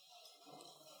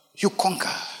 You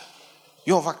conquer.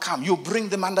 You overcome. You bring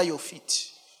them under your feet.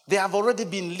 They have already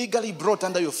been legally brought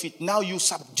under your feet. Now you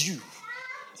subdue.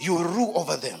 You rule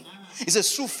over them. It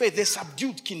says through faith they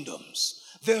subdued kingdoms.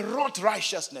 They wrought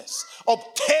righteousness.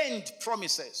 Obtained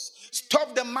promises.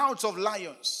 Stopped the mouths of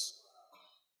lions.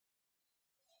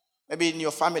 Maybe in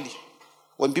your family,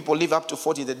 when people live up to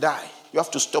 40, they die. You have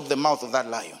to stop the mouth of that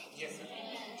lion.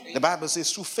 The Bible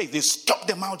says through faith, they stopped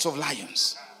the mouths of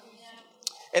lions.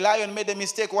 A lion made a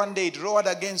mistake one day. It roared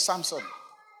against Samson.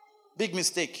 Big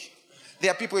mistake.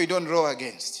 There are people you don't roar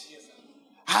against.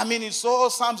 I mean, it saw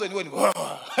Samson, went, whoa.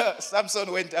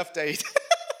 Samson went after it.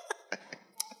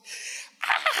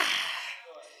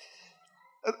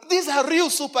 These are real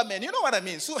supermen. You know what I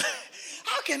mean? So,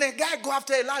 how can a guy go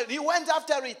after a lion? He went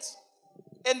after it.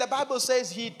 And the Bible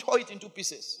says he tore it into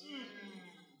pieces.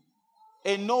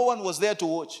 And no one was there to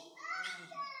watch.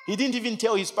 He didn't even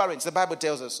tell his parents. The Bible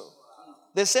tells us so.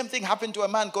 The same thing happened to a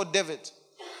man called David.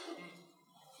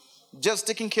 Just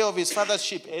taking care of his father's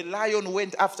sheep. A lion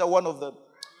went after one of them.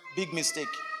 Big mistake.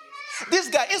 This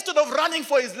guy, instead of running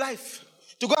for his life,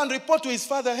 to go and report to his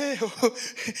father, hey,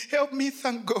 help me,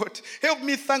 thank God. Help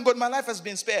me, thank God, my life has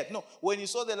been spared. No, when he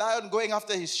saw the lion going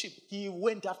after his sheep, he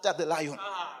went after the lion.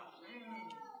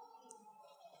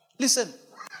 Listen,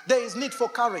 there is need for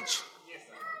courage.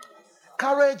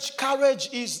 Courage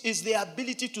is the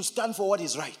ability to stand for what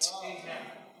is right.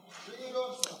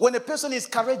 When a person is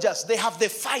courageous, they have the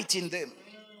fight in them.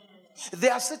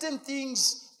 There are certain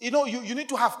things, you need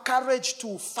to have courage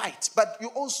to fight, but you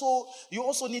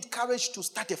also need courage to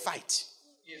start a fight.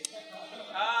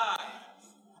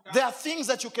 There are things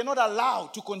that you cannot allow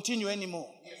to continue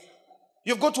anymore.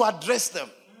 You've got to address them.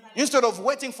 Instead of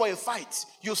waiting for a fight,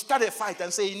 you start a fight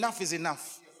and say, enough is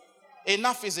enough.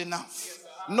 Enough is enough.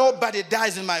 Nobody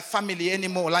dies in my family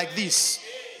anymore like this.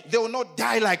 They will not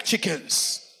die like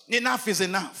chickens. Enough is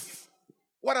enough.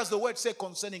 What does the word say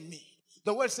concerning me?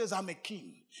 The word says I'm a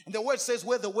king. And the word says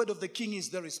where the word of the king is,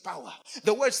 there is power.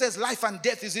 The word says life and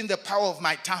death is in the power of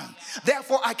my tongue.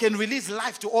 Therefore, I can release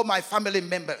life to all my family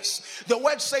members. The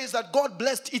word says that God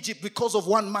blessed Egypt because of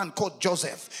one man called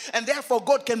Joseph. And therefore,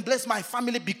 God can bless my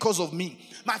family because of me.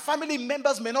 My family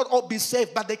members may not all be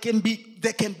saved, but they can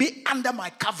be under my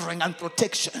covering and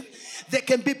protection. They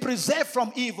can be preserved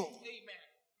from evil.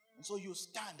 And so you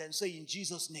stand and say, in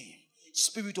Jesus' name,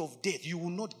 spirit of death, you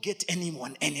will not get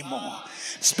anyone anymore.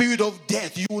 Spirit of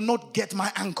death, you will not get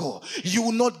my uncle. You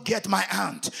will not get my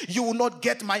aunt. You will not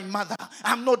get my mother.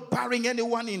 I'm not burying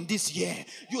anyone in this year.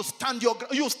 You start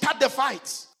the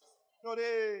fight. Not,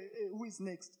 hey, who is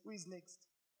next? Who is next?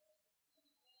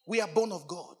 We are born of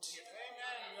God.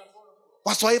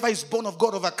 Whatsoever is born of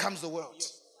God overcomes the world.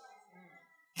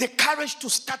 The courage to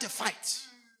start a fight.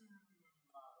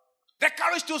 The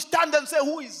courage to stand and say,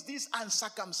 who is this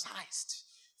uncircumcised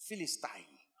Philistine?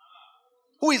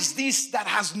 Who is this that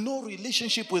has no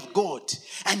relationship with God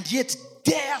and yet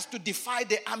dares to defy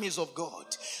the armies of God?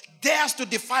 Dares to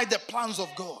defy the plans of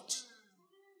God?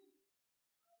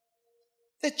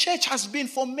 The church has been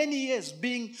for many years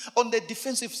being on the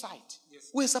defensive side.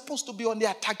 Yes. We're supposed to be on the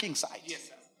attacking side. Yes,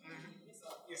 sir.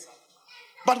 Yes, sir.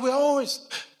 But we're always,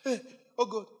 oh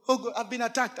God, I've been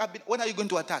attacked. When are you going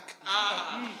to attack?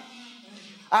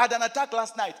 I had an attack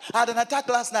last night.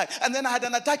 And then I had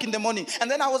an attack in the morning. And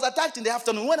then I was attacked in the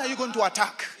afternoon. When are you going to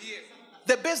attack? Yes.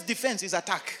 The best defense is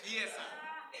attack. Yes.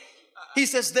 He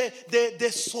says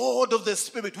the sword of the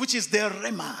Spirit, which is the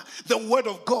Rhema, the word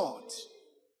of God.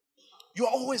 You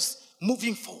are always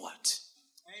moving forward.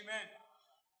 Amen.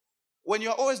 When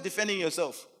you're always defending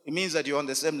yourself, it means that you're on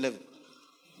the same level.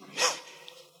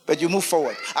 But you move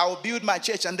forward. I will build my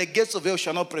church and the gates of hell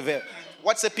shall not prevail.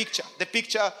 What's the picture? The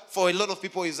picture for a lot of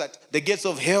people is that the gates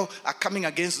of hell are coming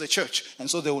against the church and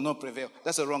so they will not prevail.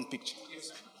 That's a wrong picture.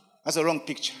 That's a wrong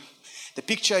picture. The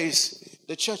picture is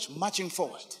the church marching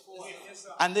forward.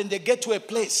 And then they get to a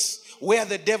place where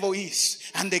the devil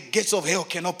is and the gates of hell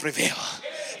cannot prevail.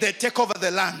 They take over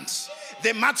the land.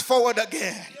 They march forward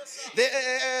again.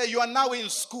 You are now in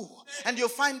school and you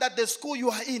find that the school you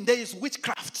are in, there is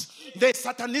witchcraft. There is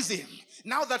satanism.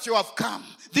 Now that you have come,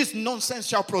 this nonsense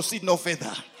shall proceed no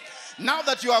further. Now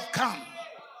that you have come,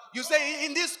 you say,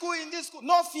 in this school,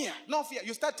 no fear.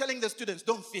 You start telling the students,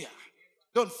 don't fear.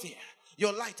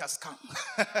 Your light has come.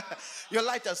 Your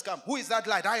light has come. Who is that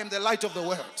light? I am the light of the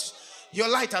world. Your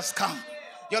light has come.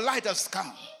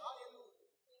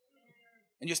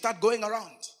 And you start going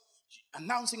around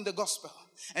announcing the gospel.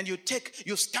 And you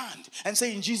stand and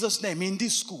say, in Jesus' name, in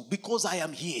this school, because I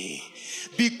am here,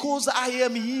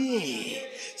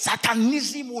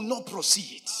 Satanism will not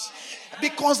proceed.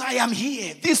 Because I am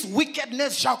here, this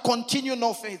wickedness shall continue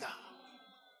no further.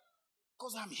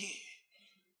 Because I'm here.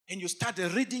 And you start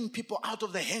ridding people out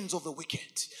of the hands of the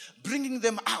wicked, bringing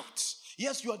them out.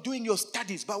 Yes, you are doing your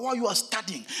studies, but while you are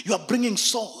studying, you are bringing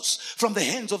souls from the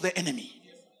hands of the enemy.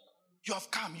 You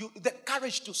have come, the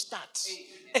courage to start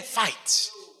a fight.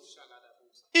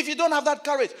 If you don't have that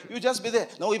courage, you just be there.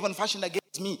 No even fashion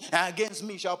against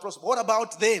me shall prosper. What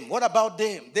about them?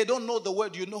 They don't know the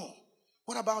word you know.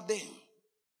 What about them?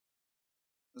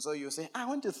 So you say, I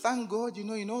want to thank God.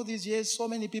 In all these years, so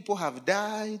many people have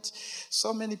died.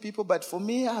 So many people, but for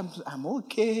me, I'm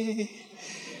okay.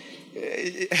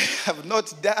 I've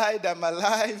not died. I'm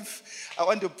alive. I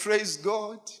want to praise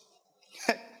God.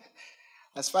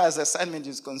 As far as assignment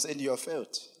is concerned, you are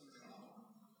failed.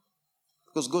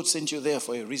 Because God sent you there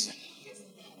for a reason.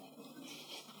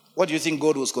 What do you think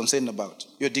God was concerned about?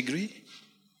 Your degree?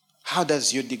 How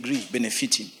does your degree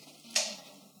benefit him?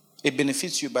 It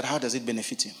benefits you, but how does it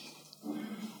benefit him?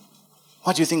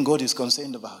 What do you think God is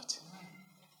concerned about?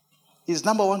 His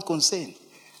number one concern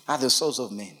are the souls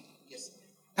of men.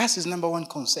 That's his number one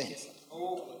concern.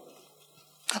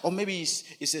 Or maybe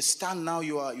it's a stand now,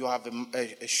 you have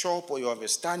a shop or you have a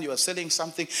stand, you are selling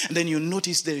something, and then you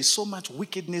notice there is so much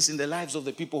wickedness in the lives of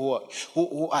the people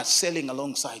who are selling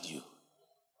alongside you.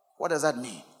 What does that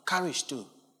mean? Courage to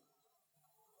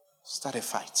start a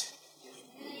fight.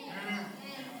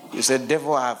 You said,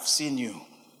 devil, I have seen you.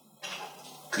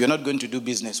 You're not going to do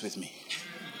business with me.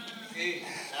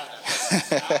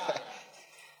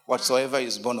 Whatsoever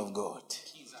is born of God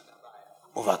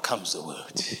overcomes the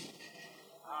world.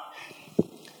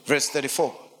 Verse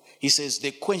 34, he says,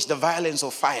 they quenched the violence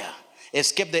of fire,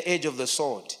 escaped the edge of the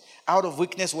sword. Out of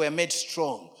weakness were made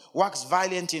strong, waxed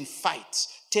valiant in fight,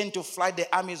 turned to flight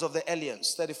the armies of the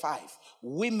aliens. 35,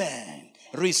 women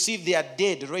received their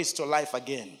dead raised to life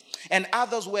again. And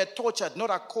others were tortured,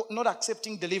 not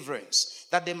accepting deliverance,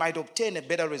 that they might obtain a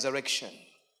better resurrection.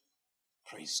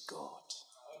 Praise God.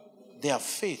 Their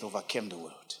faith overcame the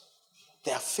world.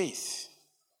 Their faith.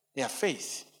 Their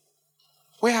faith.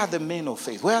 Where are the men of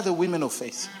faith? Where are the women of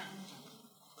faith?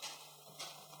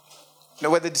 Now,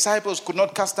 where the disciples could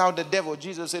not cast out the devil,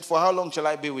 Jesus said, for how long shall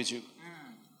I be with you?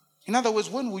 In other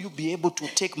words, when will you be able to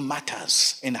take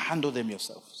matters and handle them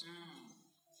yourselves?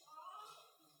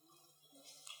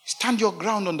 Stand your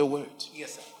ground on the word.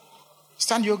 Yes, sir.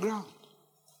 Stand your ground.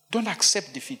 Don't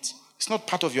accept defeat. It's not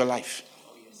part of your life.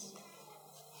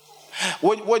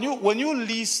 When you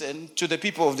listen to the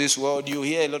people of this world, you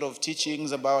hear a lot of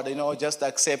teachings about, just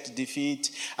accept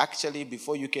defeat. Actually,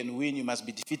 before you can win, you must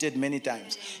be defeated many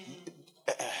times.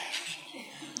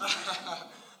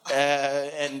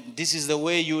 And this is the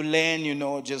way you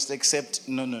learn, just accept.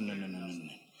 No.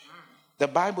 The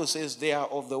Bible says they are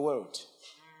of the world.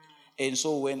 And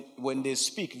so when they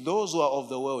speak, those who are of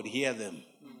the world hear them.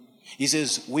 He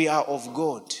says, we are of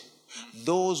God.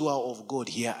 Those who are of God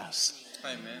hear us.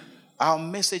 Amen. Our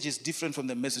message is different from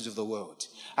the message of the world.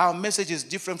 Our message is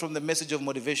different from the message of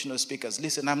motivational speakers.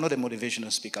 Listen, I'm not a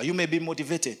motivational speaker. You may be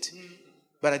motivated,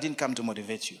 but I didn't come to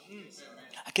motivate you.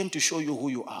 I came to show you who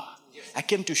you are. I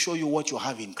came to show you what you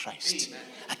have in Christ.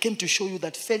 I came to show you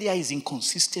that failure is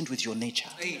inconsistent with your nature.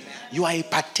 You are a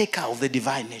partaker of the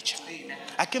divine nature.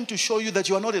 I came to show you that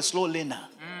you are not a slow learner.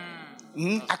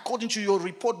 According to your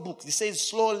report book, it says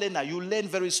slow learner. You learn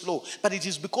very slow. But it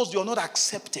is because you are not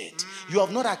accepted. You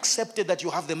have not accepted that you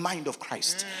have the mind of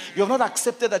Christ. You have not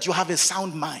accepted that you have a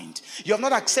sound mind. You have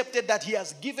not accepted that he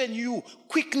has given you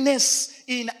quickness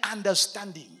in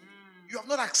understanding. You have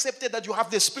not accepted that you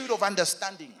have the spirit of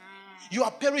understanding. You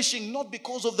are perishing not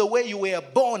because of the way you were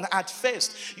born at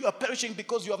first. You are perishing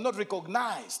because you have not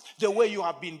recognized the way you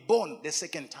have been born the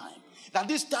second time. That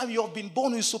this time you have been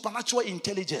born with supernatural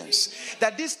intelligence.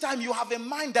 That this time you have a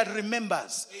mind that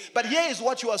remembers. But here is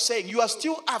what you are saying. You are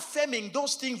still affirming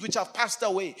those things which have passed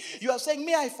away. You are saying,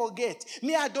 me I forget.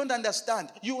 Me I don't understand.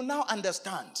 You will now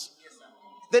understand.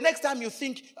 The next time you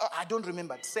think, I don't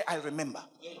remember, say I remember.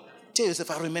 Tell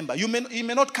yourself, I remember. You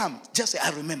may not come. Just say,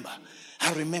 I remember.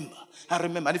 I remember. I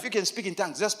remember. And if you can speak in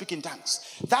tongues, just speak in tongues.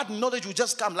 That knowledge will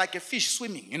just come like a fish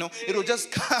swimming, It will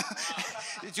just come.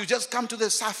 It will just come to the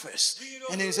surface.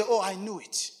 And then you say, I knew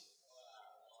it.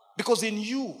 Because in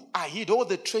you I hid all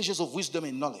the treasures of wisdom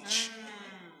and knowledge.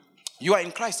 You are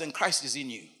in Christ and Christ is in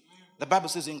you. The Bible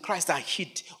says in Christ I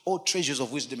hid all treasures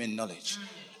of wisdom and knowledge.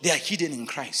 They are hidden in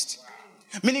Christ.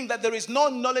 Meaning that there is no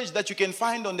knowledge that you can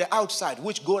find on the outside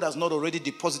which God has not already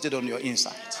deposited on your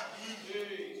inside.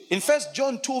 In 1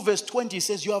 John 2 verse 20 it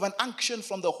says you have an unction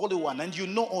from the Holy One and you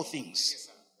know all things.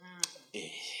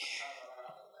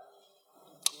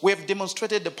 We have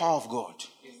demonstrated the power of God.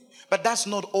 But that's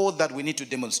not all that we need to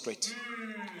demonstrate.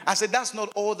 I said that's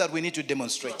not all that we need to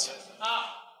demonstrate.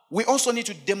 We also need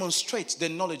to demonstrate the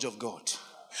knowledge of God.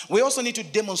 We also need to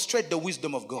demonstrate the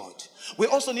wisdom of God. We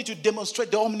also need to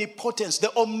demonstrate the omnipotence,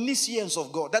 the omniscience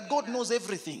of God. That God knows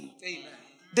everything. Amen.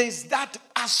 There's that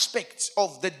aspect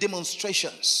of the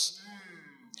demonstrations.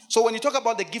 So when you talk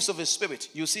about the gifts of the Spirit,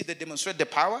 you see they demonstrate the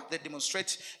power, they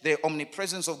demonstrate the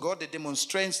omnipresence of God, they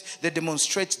demonstrate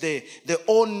the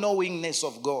all-knowingness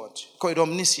of God, called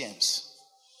omniscience.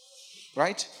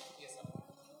 Right? Yes, sir.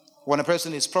 When a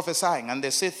person is prophesying and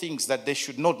they say things that they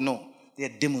should not know, they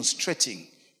are demonstrating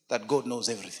that God knows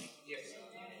everything.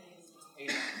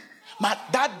 Yes. But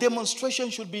that demonstration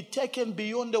should be taken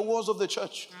beyond the walls of the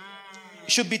church.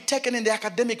 It should be taken in the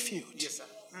academic field. Yes, sir.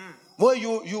 Where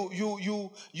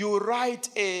you write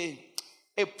a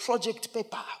project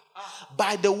paper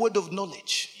by the word of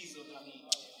knowledge,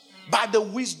 by the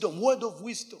word of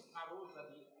wisdom.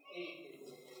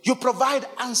 You provide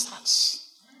answers.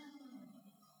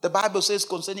 The Bible says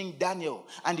concerning Daniel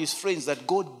and his friends that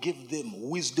God gave them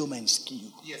wisdom and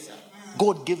skill. Yes, sir.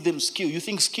 God gave them skill. You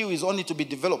think skill is only to be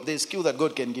developed. There's skill that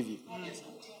God can give you. Yes,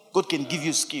 God can give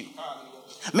you skill.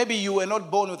 Maybe you were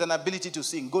not born with an ability to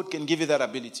sing. God can give you that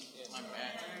ability.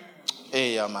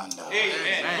 Hey, Amanda.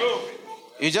 Amen.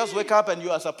 You just wake up and you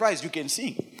are surprised you can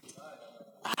sing.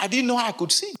 I didn't know I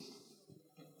could sing.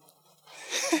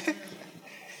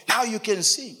 Now you can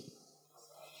sing.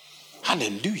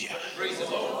 Hallelujah. Praise the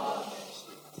Lord.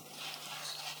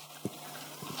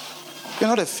 You're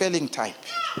not a failing type.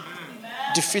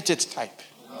 Defeated type.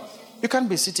 You can't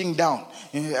be sitting down.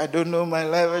 I don't know my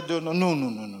life. I don't know.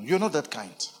 No. You're not that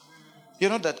kind.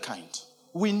 You're not that kind.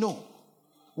 We know.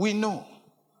 We know.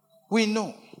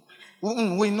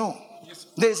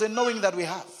 There's a knowing that we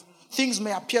have. Things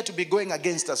may appear to be going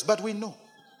against us, but we know.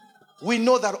 We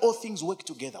know that all things work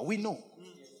together. We know.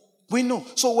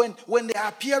 So when they are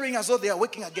appearing as though they are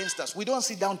working against us, we don't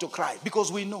sit down to cry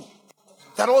because we know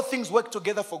that all things work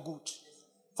together for good.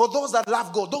 For those that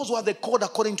love God, those who are the called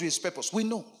according to his purpose, we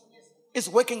know it's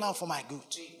working out for my good.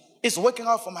 It's working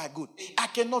out for my good. I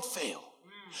cannot fail.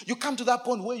 You come to that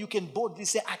point where you can boldly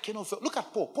say, I cannot fail. Look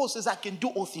at Paul. Paul says, I can do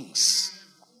all things.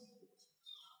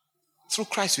 Through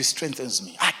Christ who strengthens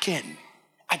me. I can.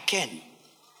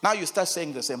 Now you start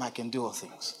saying the same, I can do all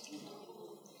things.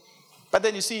 But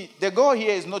then you see, the goal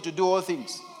here is not to do all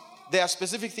things. There are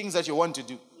specific things that you want to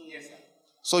do. Yes, sir.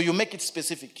 So you make it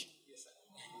specific. Yes,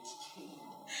 sir.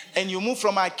 And you move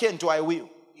from I can to I will.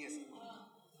 Yes, sir.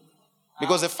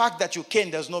 Because the fact that you can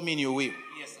does not mean you will.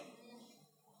 Yes, sir.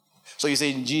 So you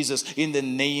say, in the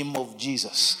name of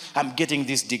Jesus, I'm getting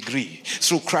this degree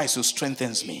through Christ who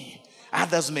strengthens me.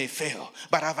 Others may fail,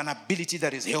 but I have an ability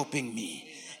that is helping me.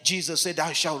 Jesus said,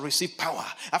 I shall receive power,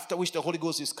 after which the Holy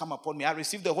Ghost is come upon me. I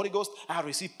receive the Holy Ghost, I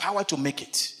receive power to make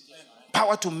it.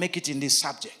 Power to make it in this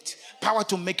subject. Power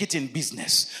to make it in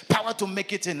business. Power to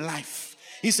make it in life.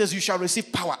 He says, you shall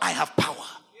receive power. I have power.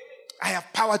 I have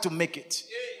power to make it.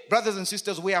 Brothers and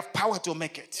sisters, we have power to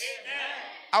make it.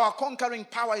 Our conquering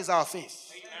power is our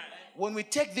faith. When we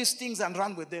take these things and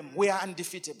run with them, we are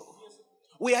undefeatable.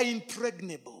 We are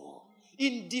impregnable,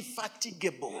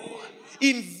 indefatigable,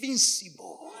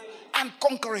 invincible,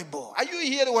 unconquerable. Are you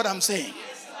hearing what I'm saying?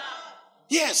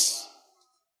 Yes.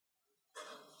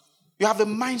 You have the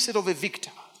mindset of a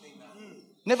victor.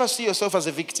 Never see yourself as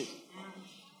a victim.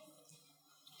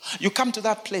 You come to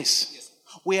that place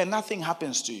where nothing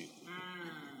happens to you.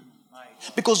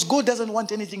 Because God doesn't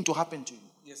want anything to happen to you.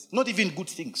 Not even good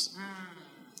things.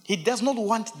 He does not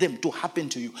want them to happen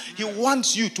to you. He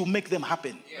wants you to make them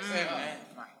happen.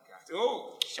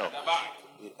 So,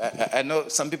 I know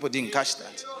some people didn't catch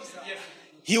that.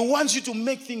 He wants you to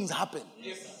make things happen.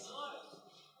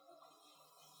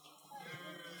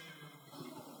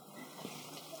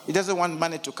 He doesn't want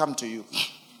money to come to you.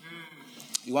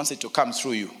 He wants it to come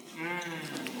through you.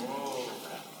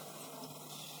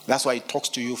 That's why he talks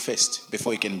to you first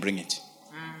before he can bring it.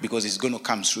 Because it's going to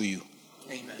come through you.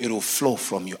 Amen. It will flow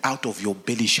from you. Out of your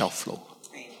belly shall flow.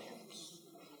 Amen.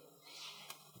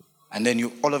 And then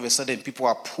you, all of a sudden, people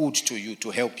are pulled to you to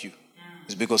help you.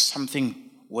 It's because something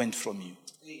went from you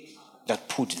that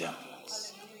pulled them.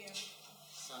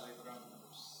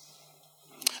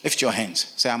 Lift your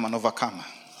hands. Say, I'm an overcomer.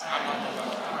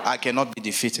 I cannot be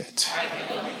defeated.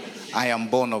 I am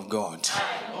born of God.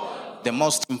 The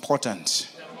most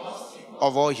important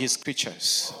of all his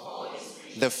creatures.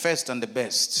 The first and the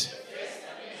best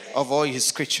of all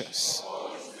his creatures.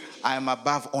 I am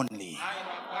above only.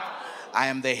 I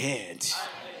am the head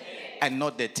and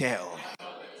not the tail.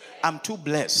 I'm too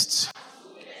blessed.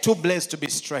 Too blessed to be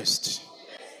stressed.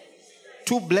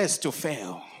 Too blessed to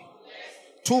fail.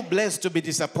 Too blessed to be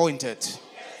disappointed.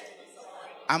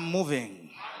 I'm moving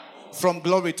from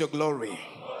glory to glory.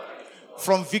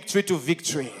 From victory to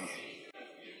victory.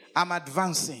 I'm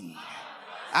advancing.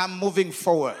 I'm moving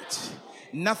forward.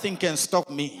 Nothing can stop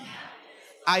me.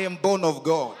 I am born of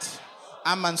God.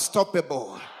 I'm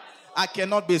unstoppable. I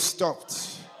cannot be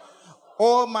stopped.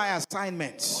 All my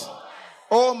assignments,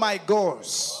 all my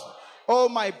goals, all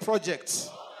my projects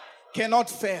cannot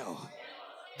fail.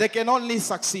 They can only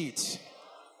succeed.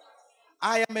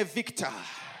 I am a victor.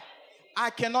 I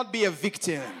cannot be a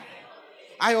victim.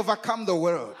 I overcome the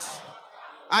world.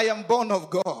 I am born of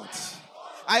God.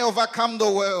 I overcome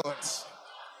the world.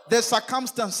 The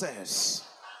circumstances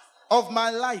of my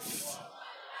life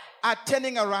are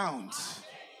turning around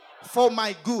for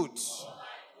my good.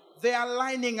 They are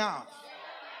lining up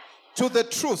to the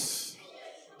truth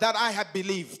that I have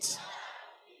believed.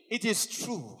 It is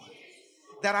true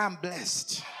that I am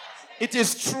blessed. It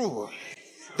is true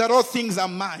that all things are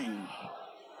mine.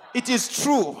 It is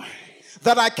true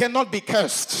that I cannot be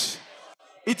cursed.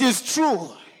 It is true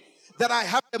that I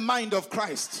have the mind of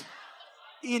Christ.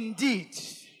 Indeed,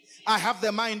 I have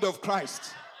the mind of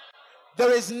Christ.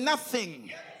 There is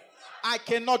nothing I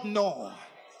cannot know.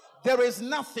 There is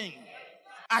nothing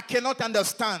I cannot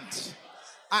understand.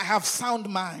 I have sound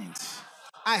mind.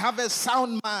 I have a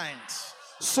sound mind.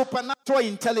 Supernatural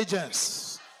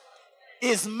intelligence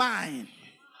is mine.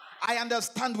 I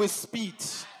understand with speed.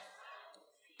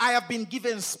 I have been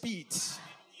given speed.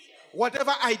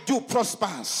 Whatever I do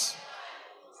prospers.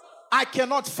 I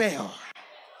cannot fail.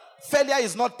 Failure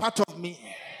is not part of me.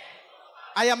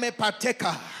 I am a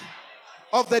partaker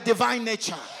of the divine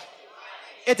nature.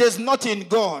 It is not in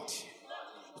God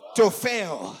to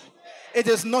fail. It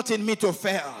is not in me to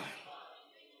fail.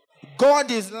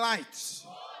 God is light.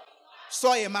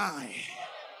 So am I.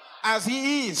 As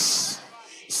He is,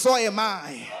 so am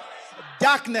I.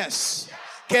 Darkness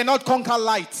cannot conquer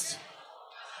light.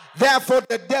 Therefore,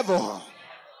 the devil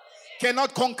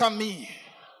cannot conquer me.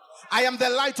 I am the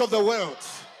light of the world.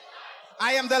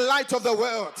 I am the light of the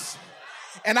world.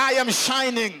 And I am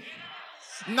shining.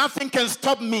 Nothing can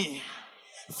stop me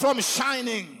from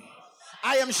shining.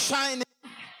 I am shining.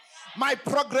 My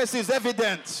progress is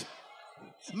evident.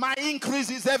 My increase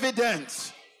is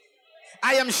evident.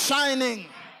 I am shining.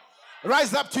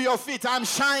 Rise up to your feet. I'm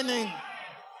shining.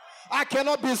 I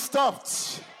cannot be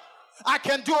stopped. I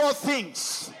can do all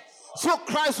things through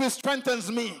Christ who strengthens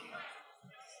me.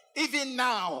 Even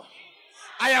now,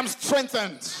 I am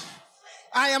strengthened.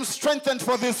 I am strengthened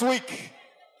for this week.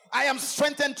 I am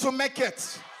strengthened to make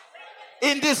it.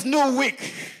 In this new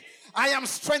week, I am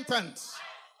strengthened.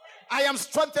 I am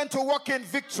strengthened to walk in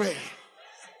victory.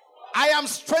 I am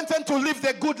strengthened to live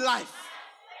the good life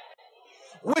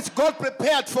which God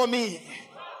prepared for me.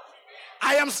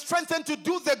 I am strengthened to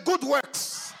do the good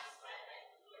works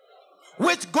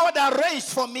which God arranged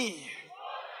for me.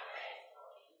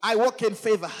 I walk in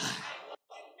favor.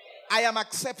 I am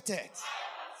accepted.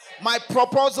 My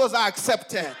proposals are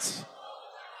accepted.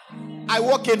 I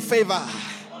walk in favor.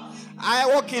 I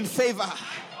walk in favor.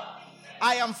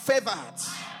 I am favored.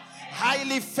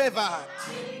 Highly favored.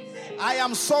 I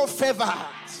am so favored.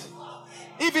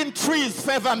 Even trees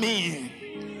favor me.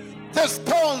 The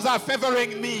stones are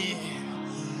favoring me.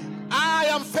 I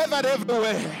am favored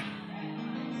everywhere.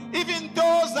 Even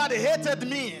those that hated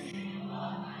me,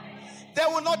 they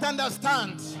will not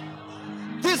understand.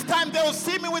 This time they will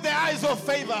see me with the eyes of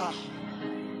favor.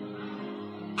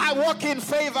 I walk in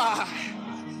favor.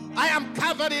 I am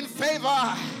covered in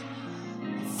favor.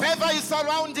 Favor is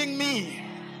surrounding me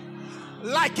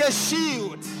like a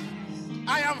shield.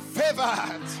 I am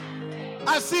favored.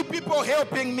 I see people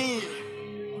helping me.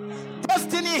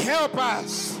 Destiny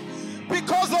helpers.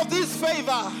 Because of this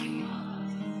favor.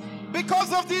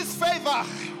 Because of this favor,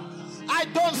 I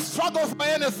don't struggle for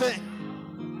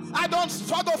anything. I don't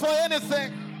struggle for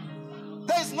anything.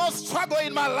 There is no struggle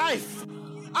in my life.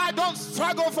 I don't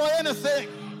struggle for anything.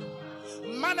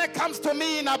 Money comes to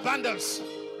me in abundance.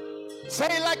 Say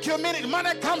it like you mean it.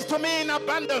 Money comes to me in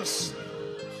abundance.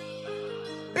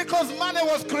 Because money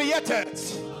was created.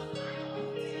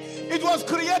 It was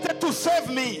created to save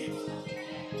me.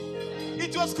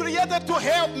 It was created to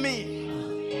help me.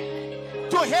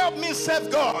 To help me save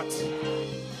God.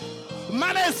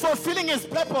 Money is fulfilling its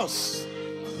purpose.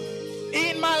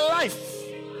 In my life,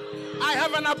 I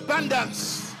have an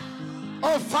abundance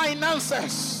of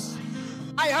finances.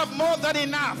 I have more than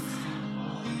enough.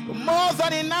 More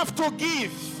than enough to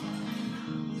give.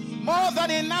 More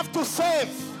than enough to save.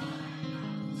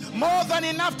 More than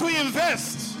enough to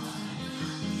invest.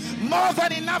 More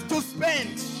than enough to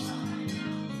spend.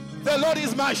 The Lord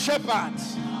is my shepherd.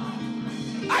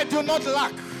 I do not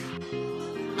lack.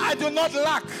 I do not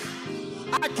lack.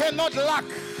 I cannot lack.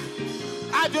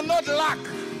 I do not lack.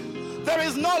 There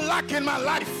is no lack in my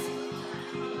life.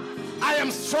 I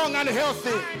am strong and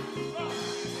healthy.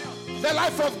 The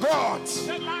life of God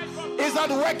is at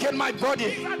work in my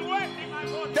body.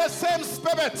 The same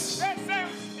spirit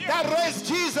that raised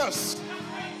Jesus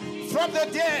from the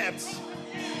dead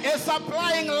is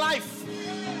supplying life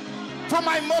to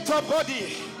my mortal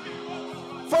body.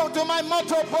 For to my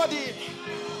mortal body,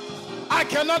 I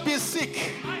cannot be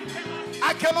sick.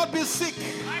 I cannot be sick.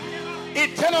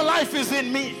 Eternal life is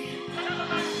in me.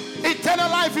 Eternal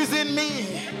life is in me.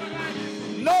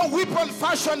 No weapon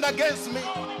fashioned against me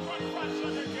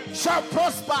shall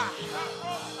prosper.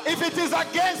 If it is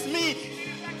against me,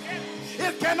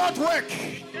 it cannot work.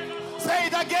 Say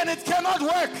it again, it cannot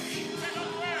work.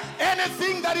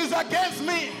 Anything that is against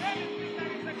me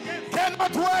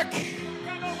cannot work.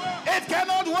 It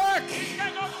cannot work.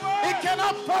 It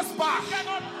cannot prosper.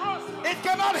 It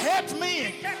cannot hurt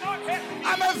me.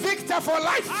 I'm a victor for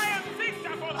life.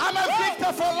 I'm a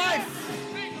victor for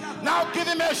life. Now give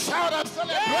him a shout and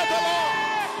celebrate the Lord.